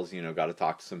sales, got to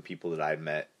talk to some people that I'd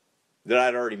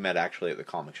already met actually at the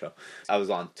comic show. I was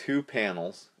on 2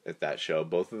 panels at that show.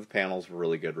 Both of the panels were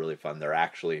really good, really fun. They're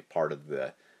actually part of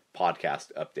the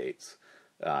podcast updates.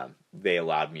 They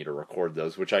allowed me to record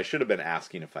those, which I should have been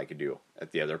asking if I could do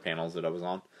at the other panels that I was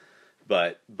on.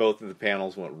 But both of the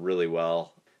panels went really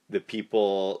well. The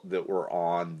people that were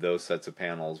on those sets of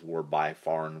panels were by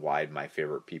far and wide my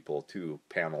favorite people to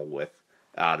panel with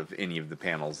out of any of the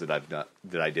panels that I've done,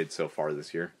 that I did so far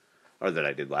this year, or that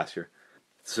I did last year.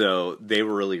 So they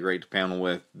were really great to panel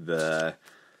with. The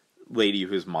lady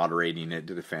who's moderating it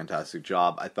did a fantastic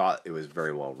job. I thought it was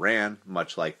very well ran,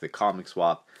 much like the comic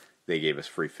swap. They gave us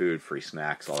free food, free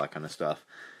snacks, all that kind of stuff.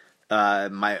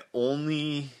 My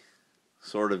only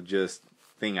sort of just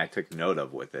thing I took note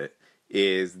of with it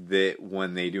is that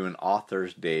when they do an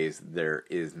Author's Days, there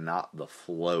is not the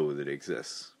flow that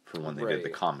exists for when they did the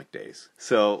comic days.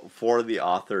 So for the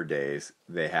Author Days,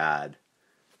 they had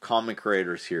comic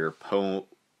creators here,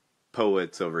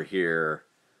 poets over here,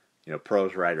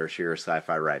 prose writers here,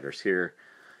 sci-fi writers here.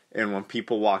 And when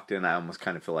people walked in, I almost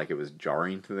kind of feel like it was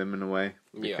jarring to them in a way.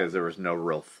 Because there was no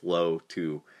real flow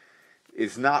to...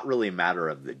 It's not really a matter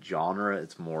of the genre.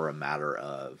 It's more a matter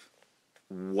of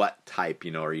what type.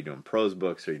 Are you doing prose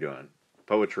books? Are you doing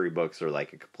poetry books? Or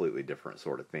like a completely different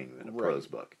sort of thing than a prose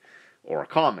book. Or a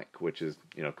comic, which is,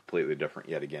 completely different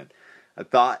yet again. I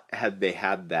thought had they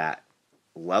had that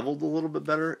leveled a little bit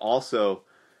better. Also,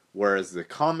 whereas the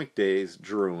comic days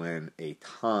drew in a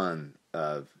ton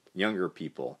of younger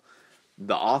people,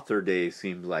 the Author Day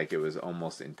seemed like it was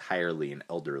almost entirely an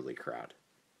elderly crowd.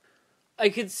 I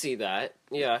could see that,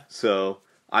 yeah. So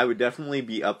I would definitely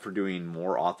be up for doing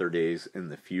more Author Days in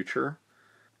the future.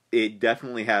 It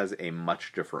definitely has a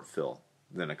much different feel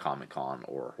than a Comic-Con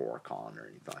or a Horror-Con or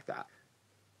anything like that.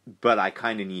 But I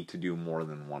kind of need to do more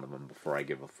than one of them before I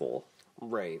give a full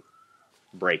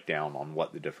breakdown on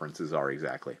what the differences are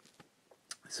exactly.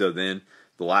 So then,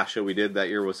 the last show we did that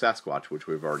year was Sasquatch, which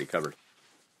we've already covered.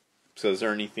 So is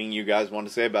there anything you guys want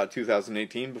to say about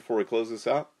 2018 before we close this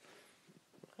out?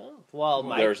 Well,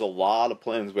 there's a lot of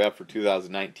plans we have for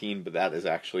 2019, but that is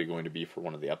actually going to be for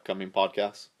one of the upcoming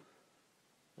podcasts.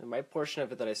 My portion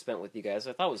of it that I spent with you guys,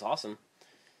 I thought was awesome.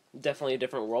 Definitely a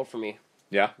different world for me.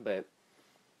 Yeah. But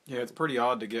yeah, it's pretty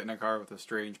odd to get in a car with a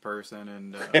strange person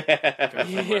and go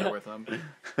somewhere with them,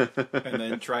 and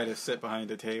then try to sit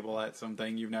behind a table at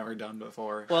something you've never done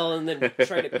before. Well, and then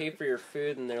try to pay for your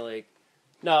food, and they're like,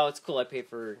 "No, it's cool. I pay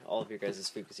for all of your guys'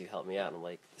 food because you helped me out." And I'm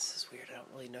like, "This is weird. I don't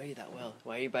really know you that well.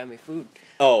 Why are you buying me food?"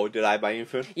 Oh, did I buy you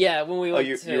food? Yeah, when we went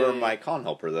you were my con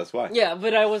helper. That's why. Yeah,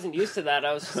 but I wasn't used to that.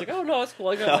 I was just like, "Oh no, it's cool.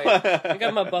 I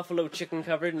got my buffalo chicken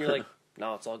covered," and you're like,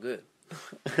 "No, it's all good."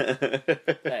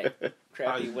 Hey,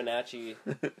 crappy Wenatchee.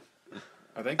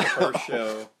 I think the first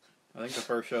show I think the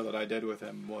first show that I did with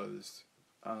him was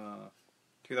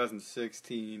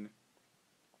 2016.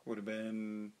 Would have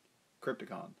been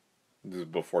Crypticon. This was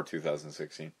before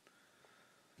 2016.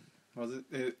 Was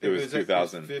it? It was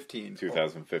 2015.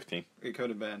 2015. It could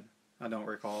have been. I don't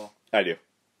recall. I do.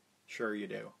 Sure you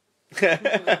do.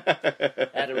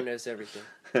 Adam knows everything.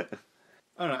 I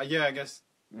don't know. Yeah, I guess.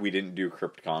 We didn't do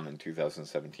Crypticon in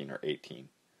 2017 or 18.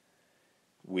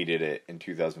 We did it in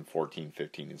 2014,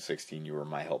 15, and 16. You were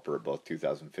my helper at both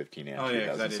 2015 and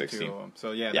 2016. I did 2 of them.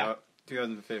 So yeah.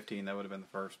 2015, that would have been the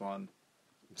first one.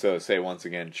 So say once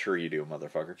again, sure you do,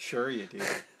 motherfucker. Sure you do.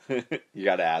 You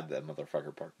gotta add that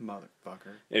motherfucker part.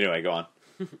 Motherfucker. Anyway, go on.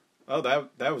 Oh,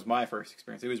 that was my first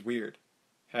experience. It was weird.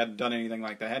 Hadn't done anything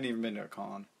like that. Hadn't even been to a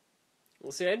con.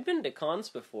 Well, see, I'd been to cons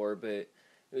before, but it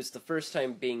was the first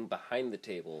time being behind the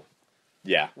table.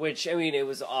 Yeah. Which, I mean, it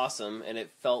was awesome, and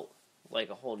it felt like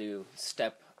a whole new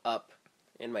step up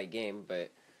in my game,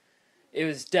 but it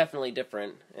was definitely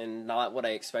different, and not what I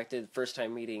expected first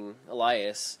time meeting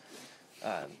Elias.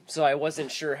 So I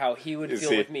wasn't sure how he would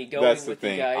feel with me going that's the with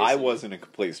thing. you guys. I wasn't a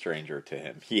complete stranger to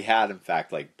him. He had, in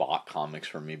fact, bought comics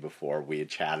from me before. We had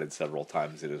chatted several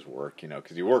times at his work,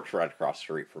 because he works right across the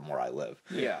street from where I live.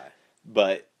 Yeah.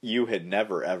 But you had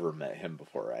never, ever met him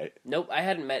before, right? Nope, I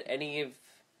hadn't met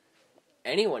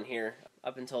anyone here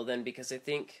up until then, because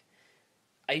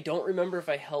I don't remember if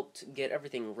I helped get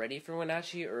everything ready for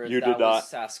Wenatchee or you that did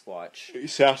was not. Sasquatch.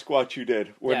 Sasquatch you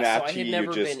did. Wenatchee, yeah, so I had never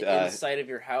you just, been inside of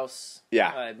your house,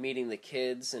 yeah. Meeting the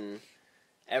kids and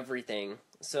everything.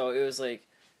 So it was like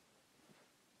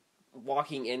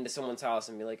walking into someone's house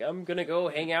and be like, I'm gonna go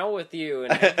hang out with you,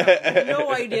 and I have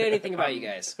no idea anything about you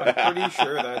guys. I'm pretty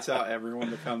sure that's how everyone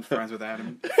becomes friends with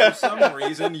Adam. For some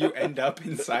reason, you end up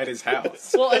inside his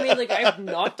house. Well, I mean, I've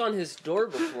knocked on his door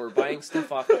before buying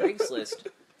stuff off Craigslist.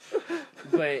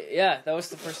 But yeah, that was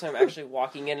the first time actually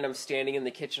walking in, and I'm standing in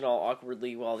the kitchen all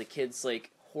awkwardly while the kids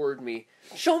hoard me.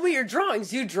 Show me your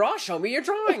drawings. You draw. Show me your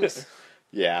drawings.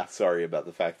 Yeah, sorry about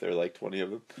the fact there are 20 of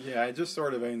them. Yeah, I just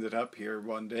sort of ended up here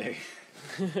one day.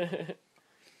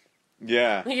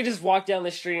 Yeah. You just walk down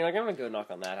the street and I'm gonna go knock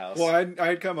on that house. Well,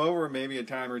 I'd come over maybe a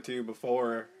time or two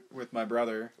before with my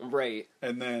brother. Right.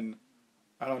 And then,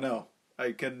 I don't know.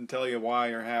 I couldn't tell you why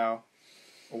or how,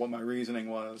 or what my reasoning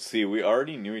was. See, we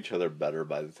already knew each other better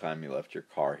by the time you left your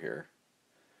car here.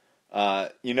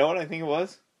 You know what I think it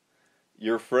was?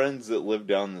 Your friends that lived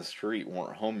down the street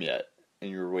weren't home yet,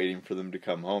 and you were waiting for them to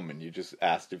come home, and you just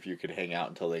asked if you could hang out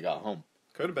until they got home.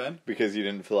 Could have been. Because you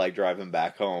didn't feel like driving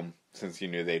back home, since you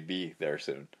knew they'd be there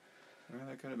soon. Well,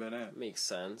 that could have been it. Makes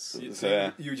sense.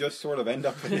 You just sort of end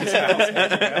up in his house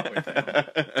hanging out with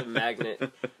him. The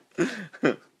magnet.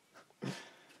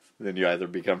 Then you either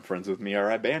become friends with me or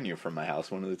I ban you from my house,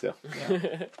 one of the two.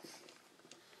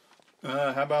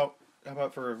 Yeah. How about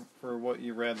for what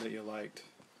you read that you liked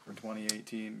for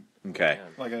 2018? Okay.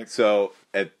 So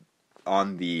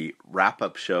on the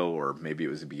wrap-up show, or maybe it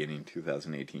was the beginning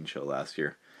 2018 show last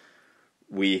year,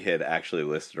 we had actually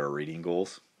listed our reading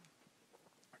goals.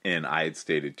 And I had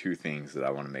stated 2 things that I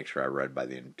want to make sure I read by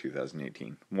the end of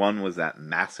 2018. One was that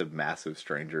massive, massive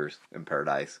Strangers in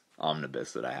Paradise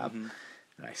omnibus that I have. Mm-hmm.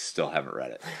 And I still haven't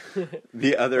read it.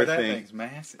 The other that thing... thing's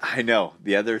massive. I know.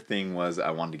 The other thing was I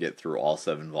wanted to get through all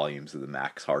 7 volumes of the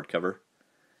Max hardcover.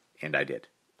 And I did.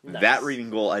 Nice. That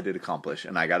reading goal I did accomplish.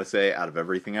 And I gotta say, out of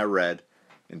everything I read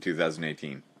in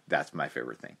 2018, that's my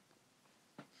favorite thing.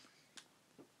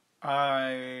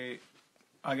 I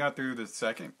got through the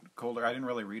second Colder. I didn't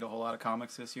really read a whole lot of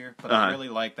comics this year, but I really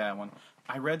liked that one.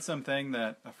 I read something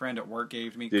that a friend at work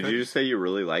gave me. Did you just say you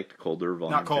really liked Colder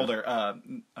Volume Not Colder.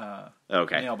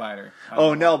 Okay. Nailbiter.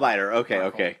 Nailbiter.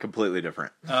 Okay. Completely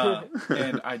different.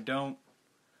 And I don't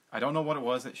know what it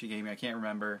was that she gave me. I can't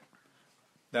remember.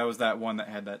 That was that one that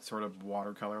had that sort of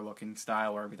watercolor-looking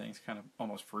style where everything's kind of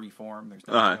almost free-form. There's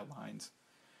no real lines.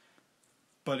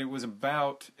 But it was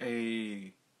about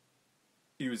it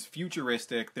was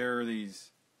futuristic. There are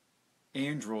these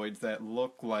androids that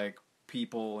look like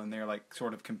people, and they're like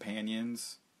sort of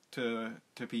companions to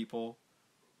people.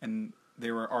 And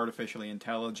they were artificially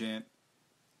intelligent.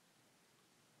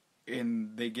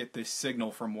 And they get this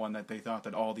signal from one that they thought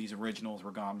that all these originals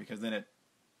were gone, because then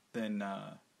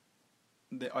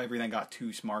everything got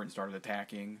too smart and started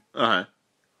attacking and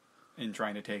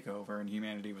trying to take over, and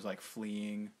humanity was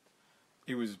fleeing.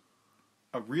 It was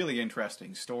a really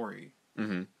interesting story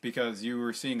because you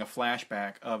were seeing a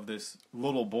flashback of this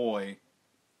little boy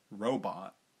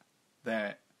robot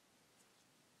that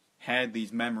had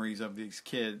these memories of this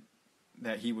kid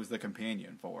that he was the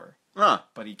companion for.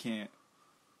 But he can't.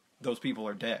 Those people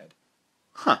are dead.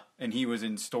 And he was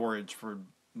in storage for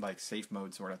safe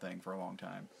mode sort of thing for a long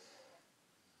time.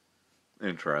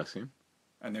 Interesting.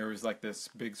 And there was like this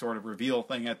big sort of reveal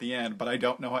thing at the end, but I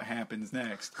don't know what happens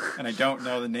next. And I don't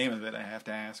know the name of it. I have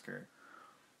to ask her.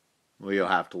 Well, you'll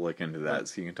have to look into that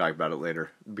so you can talk about it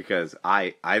later. Because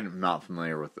I'm not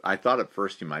familiar with... I thought at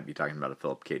first you might be talking about a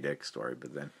Philip K. Dick story,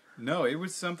 but then... No, it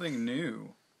was something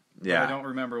new. Yeah. I don't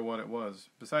remember what it was.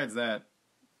 Besides that,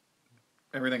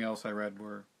 everything else I read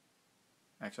were...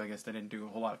 Actually, I guess I didn't do a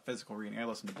whole lot of physical reading. I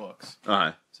listened to books.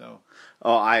 Uh-huh. So...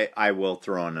 Oh, I will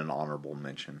throw in an honorable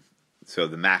mention. So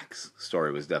the Max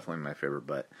story was definitely my favorite,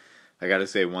 but I gotta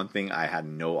say one thing I had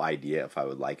no idea if I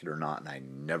would like it or not, and I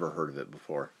never heard of it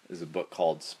before, is a book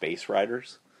called Space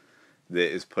Riders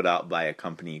that is put out by a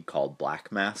company called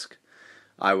Black Mask.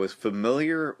 I was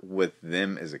familiar with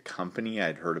them as a company.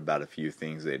 I'd heard about a few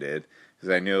things they did, because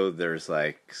I know there's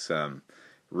like some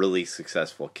really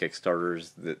successful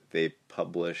Kickstarters that they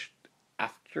published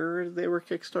after they were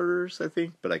Kickstarters, I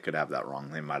think, but I could have that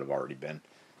wrong. They might have already been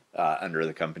under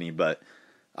the company, but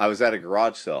I was at a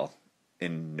garage sale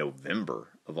in November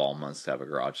of all months to have a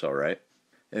garage sale, right?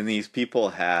 And these people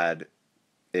had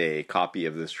a copy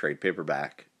of this trade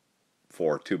paperback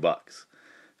for $2.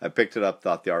 I picked it up,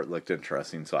 thought the art looked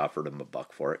interesting, so I offered them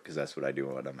 $1 for it, because that's what I do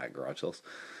when I'm at garage sales.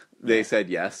 They said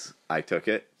yes, I took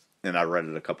it, and I read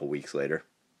it a couple weeks later.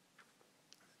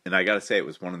 And I gotta say, it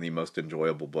was one of the most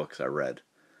enjoyable books I read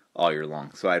all year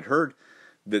long. So I'd heard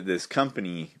that this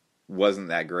company wasn't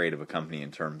that great of a company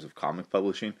in terms of comic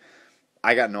publishing.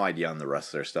 I got no idea on the rest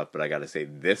of their stuff, but I gotta say,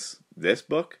 this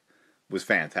book was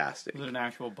fantastic. Is it an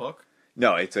actual book?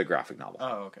 No, it's a graphic novel.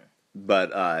 Oh, okay.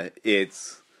 But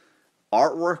it's,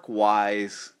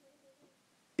 artwork-wise,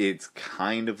 it's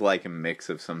kind of like a mix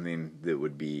of something that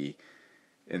would be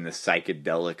in the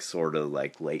psychedelic sort of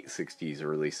like late 60s,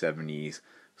 early 70s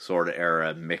sort of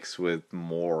era, mixed with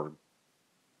more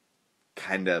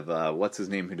kind of, what's his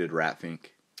name who did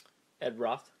Ratfink? Ed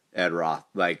Roth,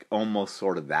 like almost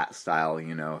sort of that style,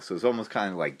 you know. So it's almost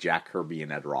kind of like Jack Kirby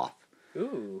and Ed Roth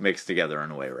mixed together in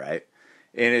a way, right?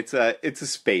 And it's a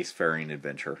spacefaring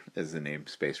adventure, as the name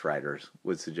Space Riders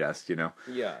would suggest, you know.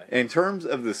 Yeah. In terms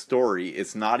of the story,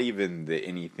 it's not even that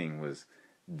anything was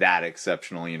that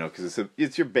exceptional, you know, because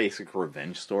it's your basic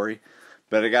revenge story.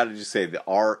 But I got to just say the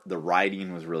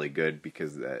writing was really good,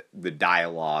 because the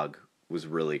dialogue was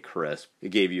really crisp. It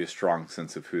gave you a strong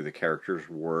sense of who the characters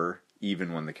were,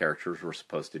 even when the characters were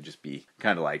supposed to just be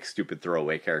kind of like stupid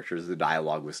throwaway characters. The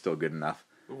dialogue was still good enough,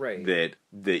 right?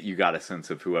 That you got a sense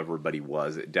of who everybody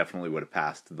was. It definitely would have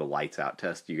passed the lights out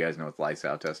test. Do you guys know what the lights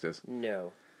out test is?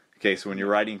 No. Okay, so when you're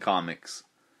writing comics,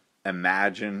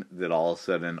 imagine that all of a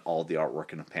sudden all the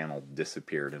artwork in a panel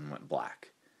disappeared and went black,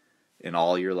 and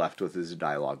all you're left with is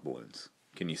dialogue balloons.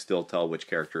 Can you still tell which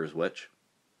character is which?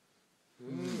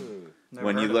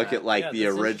 When you look at like the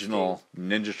original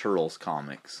Ninja Turtles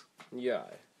comics,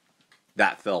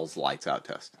 that fails lights out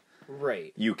test.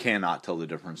 Right. You cannot tell the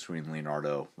difference between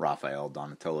Leonardo, Raphael,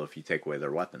 Donatello if you take away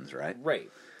their weapons, right?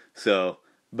 Right. So,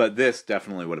 but this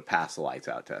definitely would have passed the lights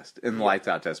out test. And the lights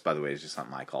out test, by the way, is just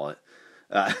something I call it.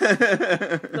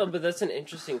 No, but that's an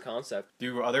interesting concept.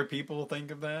 Do other people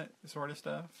think of that sort of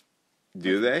stuff?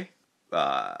 Do they?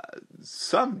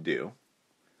 Some do.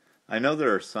 I know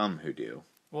there are some who do.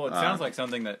 Well, it sounds like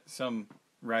something that some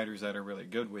writers that are really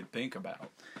good would think about.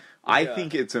 I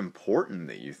think it's important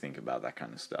that you think about that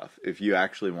kind of stuff. If you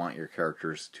actually want your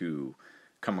characters to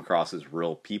come across as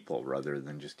real people rather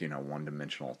than just, you know,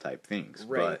 one-dimensional type things.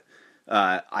 Right.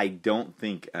 But I don't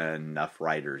think enough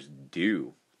writers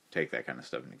do take that kind of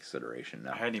stuff into consideration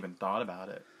now. I hadn't even thought about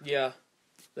it. Yeah.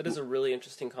 That is a really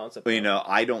interesting concept. But, you know,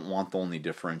 I don't want the only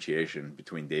differentiation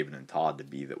between David and Todd to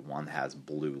be that one has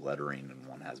blue lettering and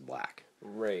one has black.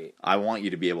 Right. I want you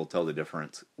to be able to tell the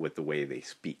difference with the way they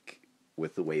speak,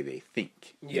 with the way they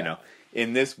think. Yeah. You know,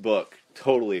 in this book,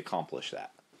 totally accomplished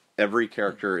that. Every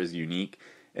character is unique,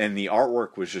 and the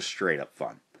artwork was just straight up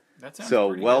fun. That sounds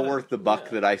so well good. worth the buck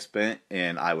that I spent,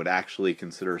 and I would actually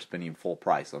consider spending full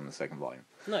price on the second volume.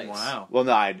 Nice. Wow. Well,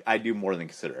 no, I do more than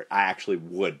consider it. I actually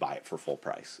would buy it for full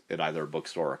price at either a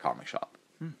bookstore or a comic shop.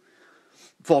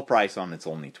 Full price on it's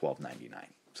only $12.99.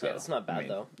 So yeah, it's not bad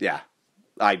though. Yeah,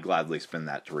 I'd gladly spend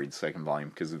that to read the second volume,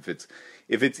 because if it's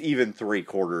even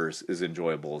 3/4 as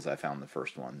enjoyable as I found the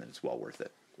first one, then it's well worth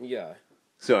it. Yeah.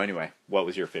 So anyway, what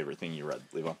was your favorite thing you read,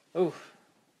 Levon? Oh,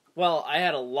 well, I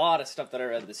had a lot of stuff that I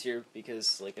read this year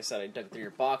because, like I said, I dug through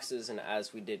your boxes, and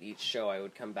as we did each show, I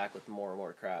would come back with more and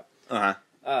more crap.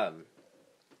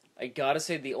 I gotta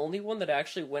say, the only one that I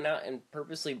actually went out and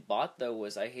purposely bought, though,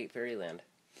 was I Hate Fairyland,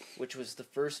 which was the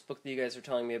first book that you guys were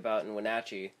telling me about in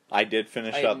Wenatchee. I did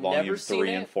finish up volume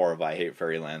 3 and 4 of I Hate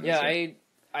Fairyland. Yeah,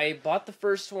 I bought the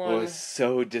first one. I was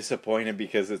so disappointed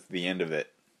because it's the end of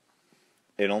it.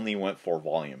 It only went 4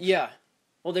 volumes. Yeah.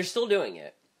 Well, they're still doing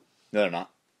it. No, they're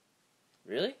not.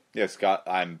 Really? Yeah, Scott,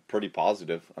 I'm pretty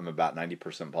positive. I'm about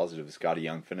 90% positive Scotty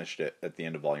Young finished it at the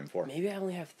end of Volume 4. Maybe I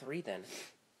only have 3 then.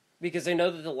 Because I know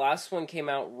that the last one came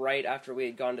out right after we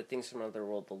had gone to Things from Another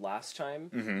World the last time.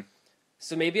 Mm-hmm.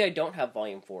 So maybe I don't have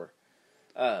Volume 4.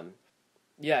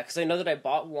 Yeah, because I know that I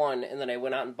bought 1, and then I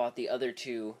went out and bought the other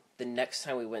 2 the next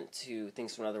time we went to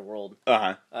Things from Another World.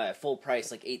 At full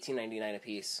price, like $18.99 a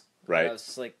piece. Right. And I was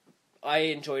just like, I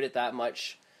enjoyed it that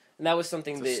much. And that was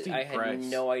something that I had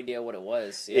no idea what it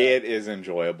was. Yeah. It is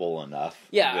enjoyable enough.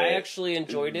 Yeah, I actually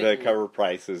enjoyed it. The cover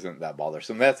price isn't that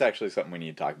bothersome. That's actually something we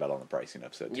need to talk about on the pricing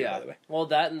episode, too, by the way. Well,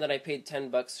 that, and then I paid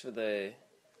 $10 for the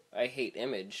I Hate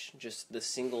Image, just the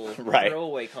single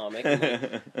throwaway comic.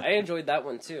 I enjoyed that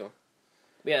one, too.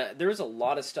 Yeah, there was a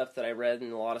lot of stuff that I read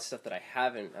and a lot of stuff that I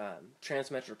haven't.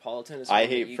 Transmetropolitan is I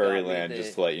Hate Fairyland,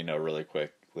 just to let you know really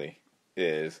quickly,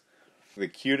 is the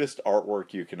cutest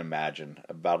artwork you can imagine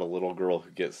about a little girl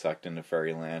who gets sucked into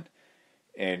fairyland,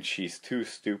 and she's too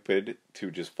stupid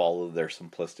to just follow their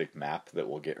simplistic map that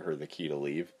will get her the key to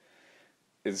leave.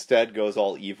 Instead, goes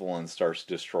all evil and starts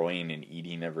destroying and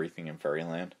eating everything in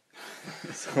fairyland.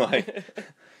 So, like,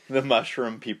 the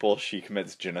mushroom people she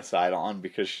commits genocide on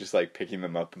because she's, like, picking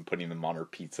them up and putting them on her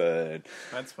pizza. And,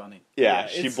 that's funny. Yeah,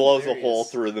 she blows hilarious. A hole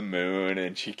through the moon,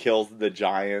 and she kills the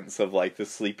giants of, like, the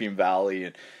Sleeping Valley,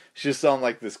 and she's just on,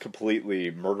 like, this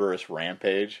completely murderous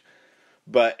rampage.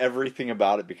 But everything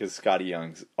about it, because Scotty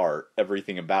Young's art,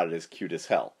 everything about it is cute as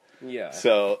hell. Yeah.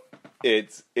 So,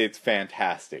 it's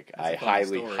fantastic. I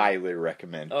highly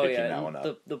recommend picking that one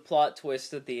up. The plot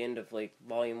twist at the end of, like,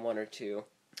 Volume 1 or 2.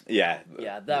 Yeah.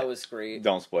 Yeah, that was great.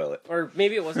 Don't spoil it. Or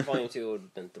maybe it wasn't Volume 2, it would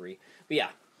have been 3. But yeah.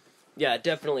 Yeah,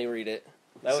 definitely read it.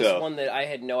 That was one that I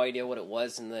had no idea what it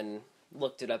was, and then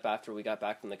looked it up after we got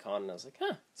back from the con, and I was like,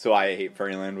 huh. So I Hate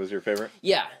Fairyland was your favorite?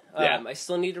 Yeah. I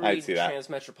still need to read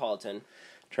Transmetropolitan.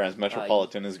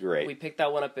 Transmetropolitan is great. We picked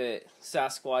that one up at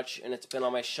Sasquatch, and it's been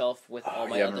on my shelf with all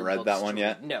my other books. You haven't read that one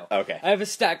yet? No. Okay. I have a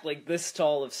stack like this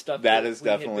tall of stuff. That is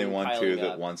definitely one, too,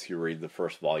 that once you read the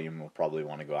first volume, we'll probably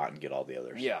want to go out and get all the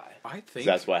others. Yeah. I think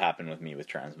that's what happened with me with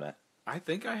Transmet. I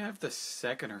think I have the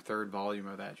second or third volume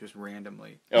of that just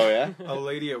randomly. Oh, yeah? A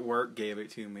lady at work gave it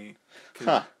to me.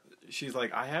 She's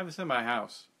like, I have this in my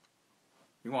house.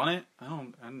 You want it?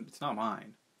 It's not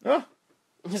mine. Oh.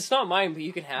 It's not mine, but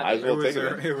you can have it.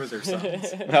 It was her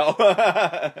son's. No.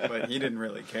 But he didn't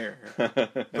really care.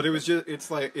 But it was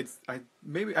just, I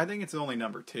think it's only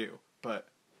number 2. But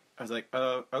I was like,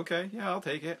 okay, yeah, I'll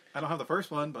take it. I don't have the first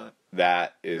one, but.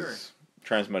 That is,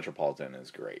 Transmetropolitan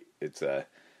is great. It's a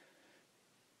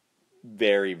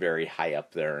very, very high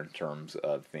up there in terms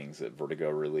of things that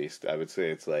Vertigo released. I would say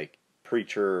it's like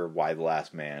Preacher, Why the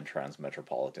Last Man,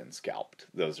 Transmetropolitan, Scalped.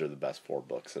 Those are the best 4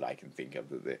 books that I can think of.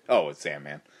 It's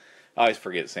Sandman. I always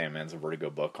forget Sandman's a Vertigo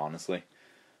book, honestly.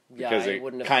 Because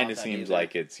it kind of seems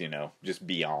like it's, just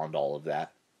beyond all of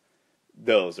that.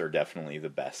 Those are definitely the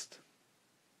best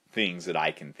things that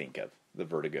I can think of the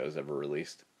Vertigo's ever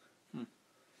released.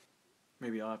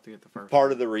 Maybe I'll have to get the first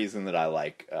Part of the reason that I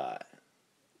like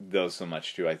those so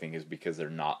much, too, I think, is because they're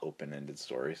not open-ended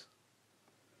stories.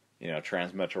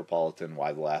 Transmetropolitan,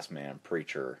 Why the Last Man,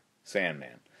 Preacher,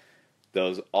 Sandman.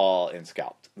 Those all, and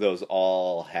Scalped. Those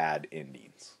all had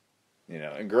endings.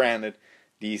 And granted,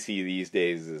 DC these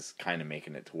days is kind of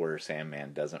making it to where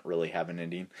Sandman doesn't really have an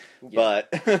ending. Yeah.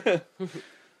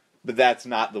 But that's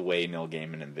not the way Neil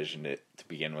Gaiman envisioned it to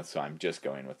begin with, so I'm just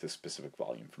going with this specific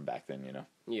volume from back then,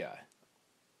 Yeah.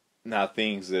 Now,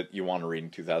 things that you want to read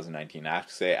in 2019. I have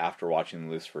to say, after watching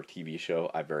the Lucifer TV show,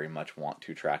 I very much want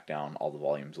to track down all the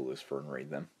volumes of Lucifer and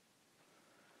read them.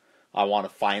 I want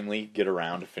to finally get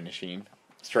around to finishing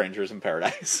Strangers in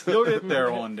Paradise. You'll get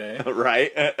there one day.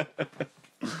 Right?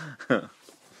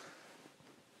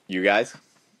 You guys?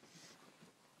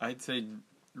 I'd say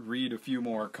read a few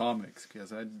more comics,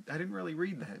 because I didn't really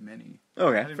read that many.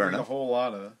 Okay, I didn't fair read enough. a whole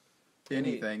lot of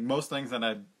anything.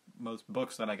 Most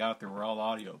books that I got through were all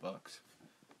audiobooks.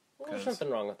 Well, there's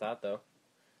nothing wrong with that, though.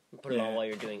 You put it on while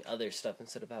you're doing other stuff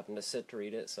instead of having to sit to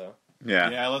read it, so. Yeah,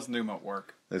 I listen to them at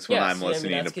work. That's when I'm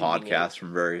listening to podcasts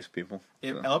from various people.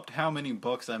 It upped how many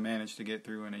books I managed to get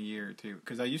through in a year, too.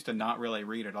 Because I used to not really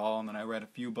read at all, and then I read a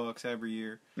few books every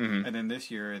year. Mm-hmm. And then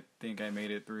this year, I think I made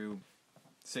it through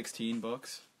 16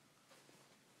 books.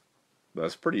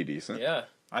 That's pretty decent. Yeah.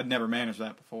 I'd never managed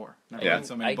that before. Never read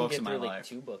so many books in my life. Like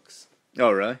 2 books. Oh,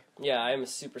 really? Yeah, I am a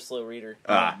super slow reader.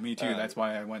 Me too. That's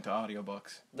why I went to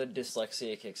audiobooks. The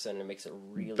dyslexia kicks in and makes it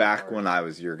really Back hard. when I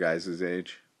was your guys'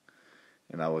 age,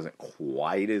 and I wasn't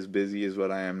quite as busy as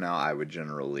what I am now, I would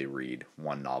generally read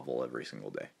 1 novel every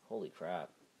single day. Holy crap.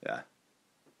 Yeah.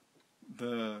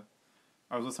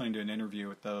 I was listening to an interview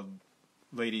with the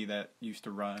lady that used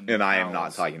to run. And I am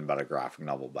not talking about a graphic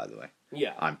novel, by the way.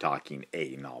 Yeah. I'm talking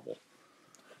a novel.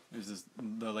 There's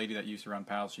the lady that used to run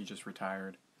Pals. She just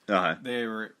retired. Uh-huh.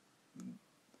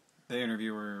 The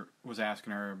interviewer was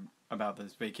asking her about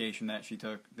this vacation that she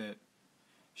took. That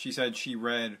she said she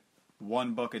read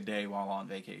 1 book a day while on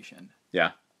vacation.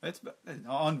 Yeah. That's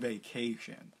on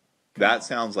vacation. That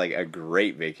sounds like a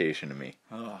great vacation to me.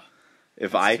 Ugh.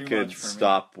 If I could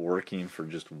stop working for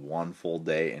just 1 full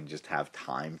day and just have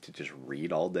time to just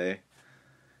read all day,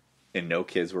 and no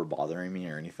kids were bothering me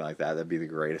or anything like that, that'd be the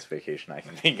greatest vacation I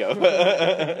can think of.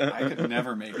 I could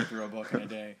never make it through a book in a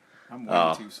day. I'm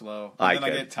way too slow. And then I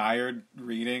get tired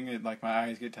reading, and like my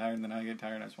eyes get tired, and then I get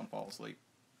tired, and I just want to fall asleep.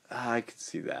 I could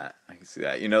see that.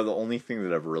 You know, the only thing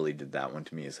that ever really did that one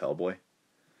to me is Hellboy.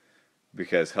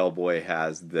 Because Hellboy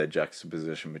has the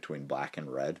juxtaposition between black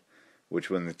and red, which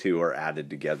when the two are added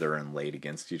together and laid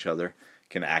against each other,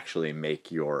 can actually make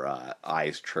your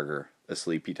eyes trigger a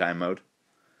sleepy time mode.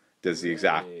 Does the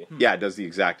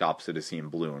exact opposite of seeing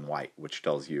blue and white, which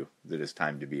tells you that it's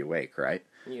time to be awake, right?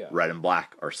 Yeah. Red and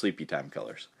black are sleepy time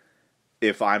colors.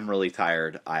 If I'm really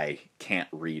tired, I can't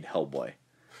read Hellboy.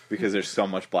 Because there's so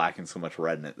much black and so much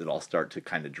red in it that I'll start to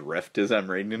kind of drift as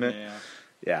I'm reading it.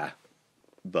 Yeah.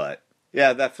 But,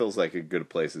 yeah, that feels like a good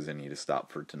place as any to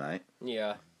stop for tonight.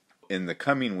 Yeah. In the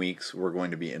coming weeks, we're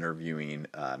going to be interviewing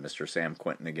Mr. Sam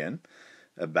Quinton again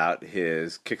about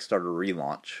his Kickstarter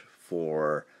relaunch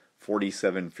for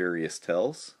 47 Furious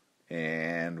Tales.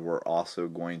 And we're also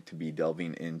going to be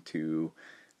delving into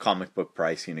comic book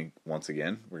pricing once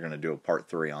again. We're going to do a part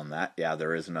 3 on that. Yeah,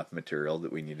 there is enough material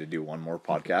that we need to do one more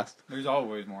podcast. There's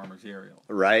always more material.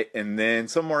 Right, and then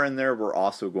somewhere in there, we're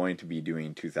also going to be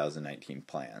doing 2019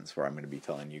 plans, where I'm going to be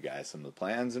telling you guys some of the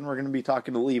plans, and we're going to be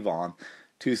talking to Levon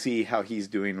to see how he's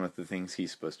doing with the things he's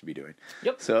supposed to be doing.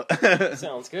 Yep. So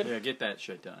sounds good. Yeah, get that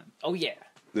shit done. Oh, yeah.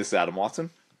 This is Adam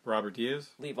Watson. Robert Diaz.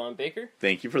 Levon Baker.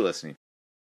 Thank you for listening.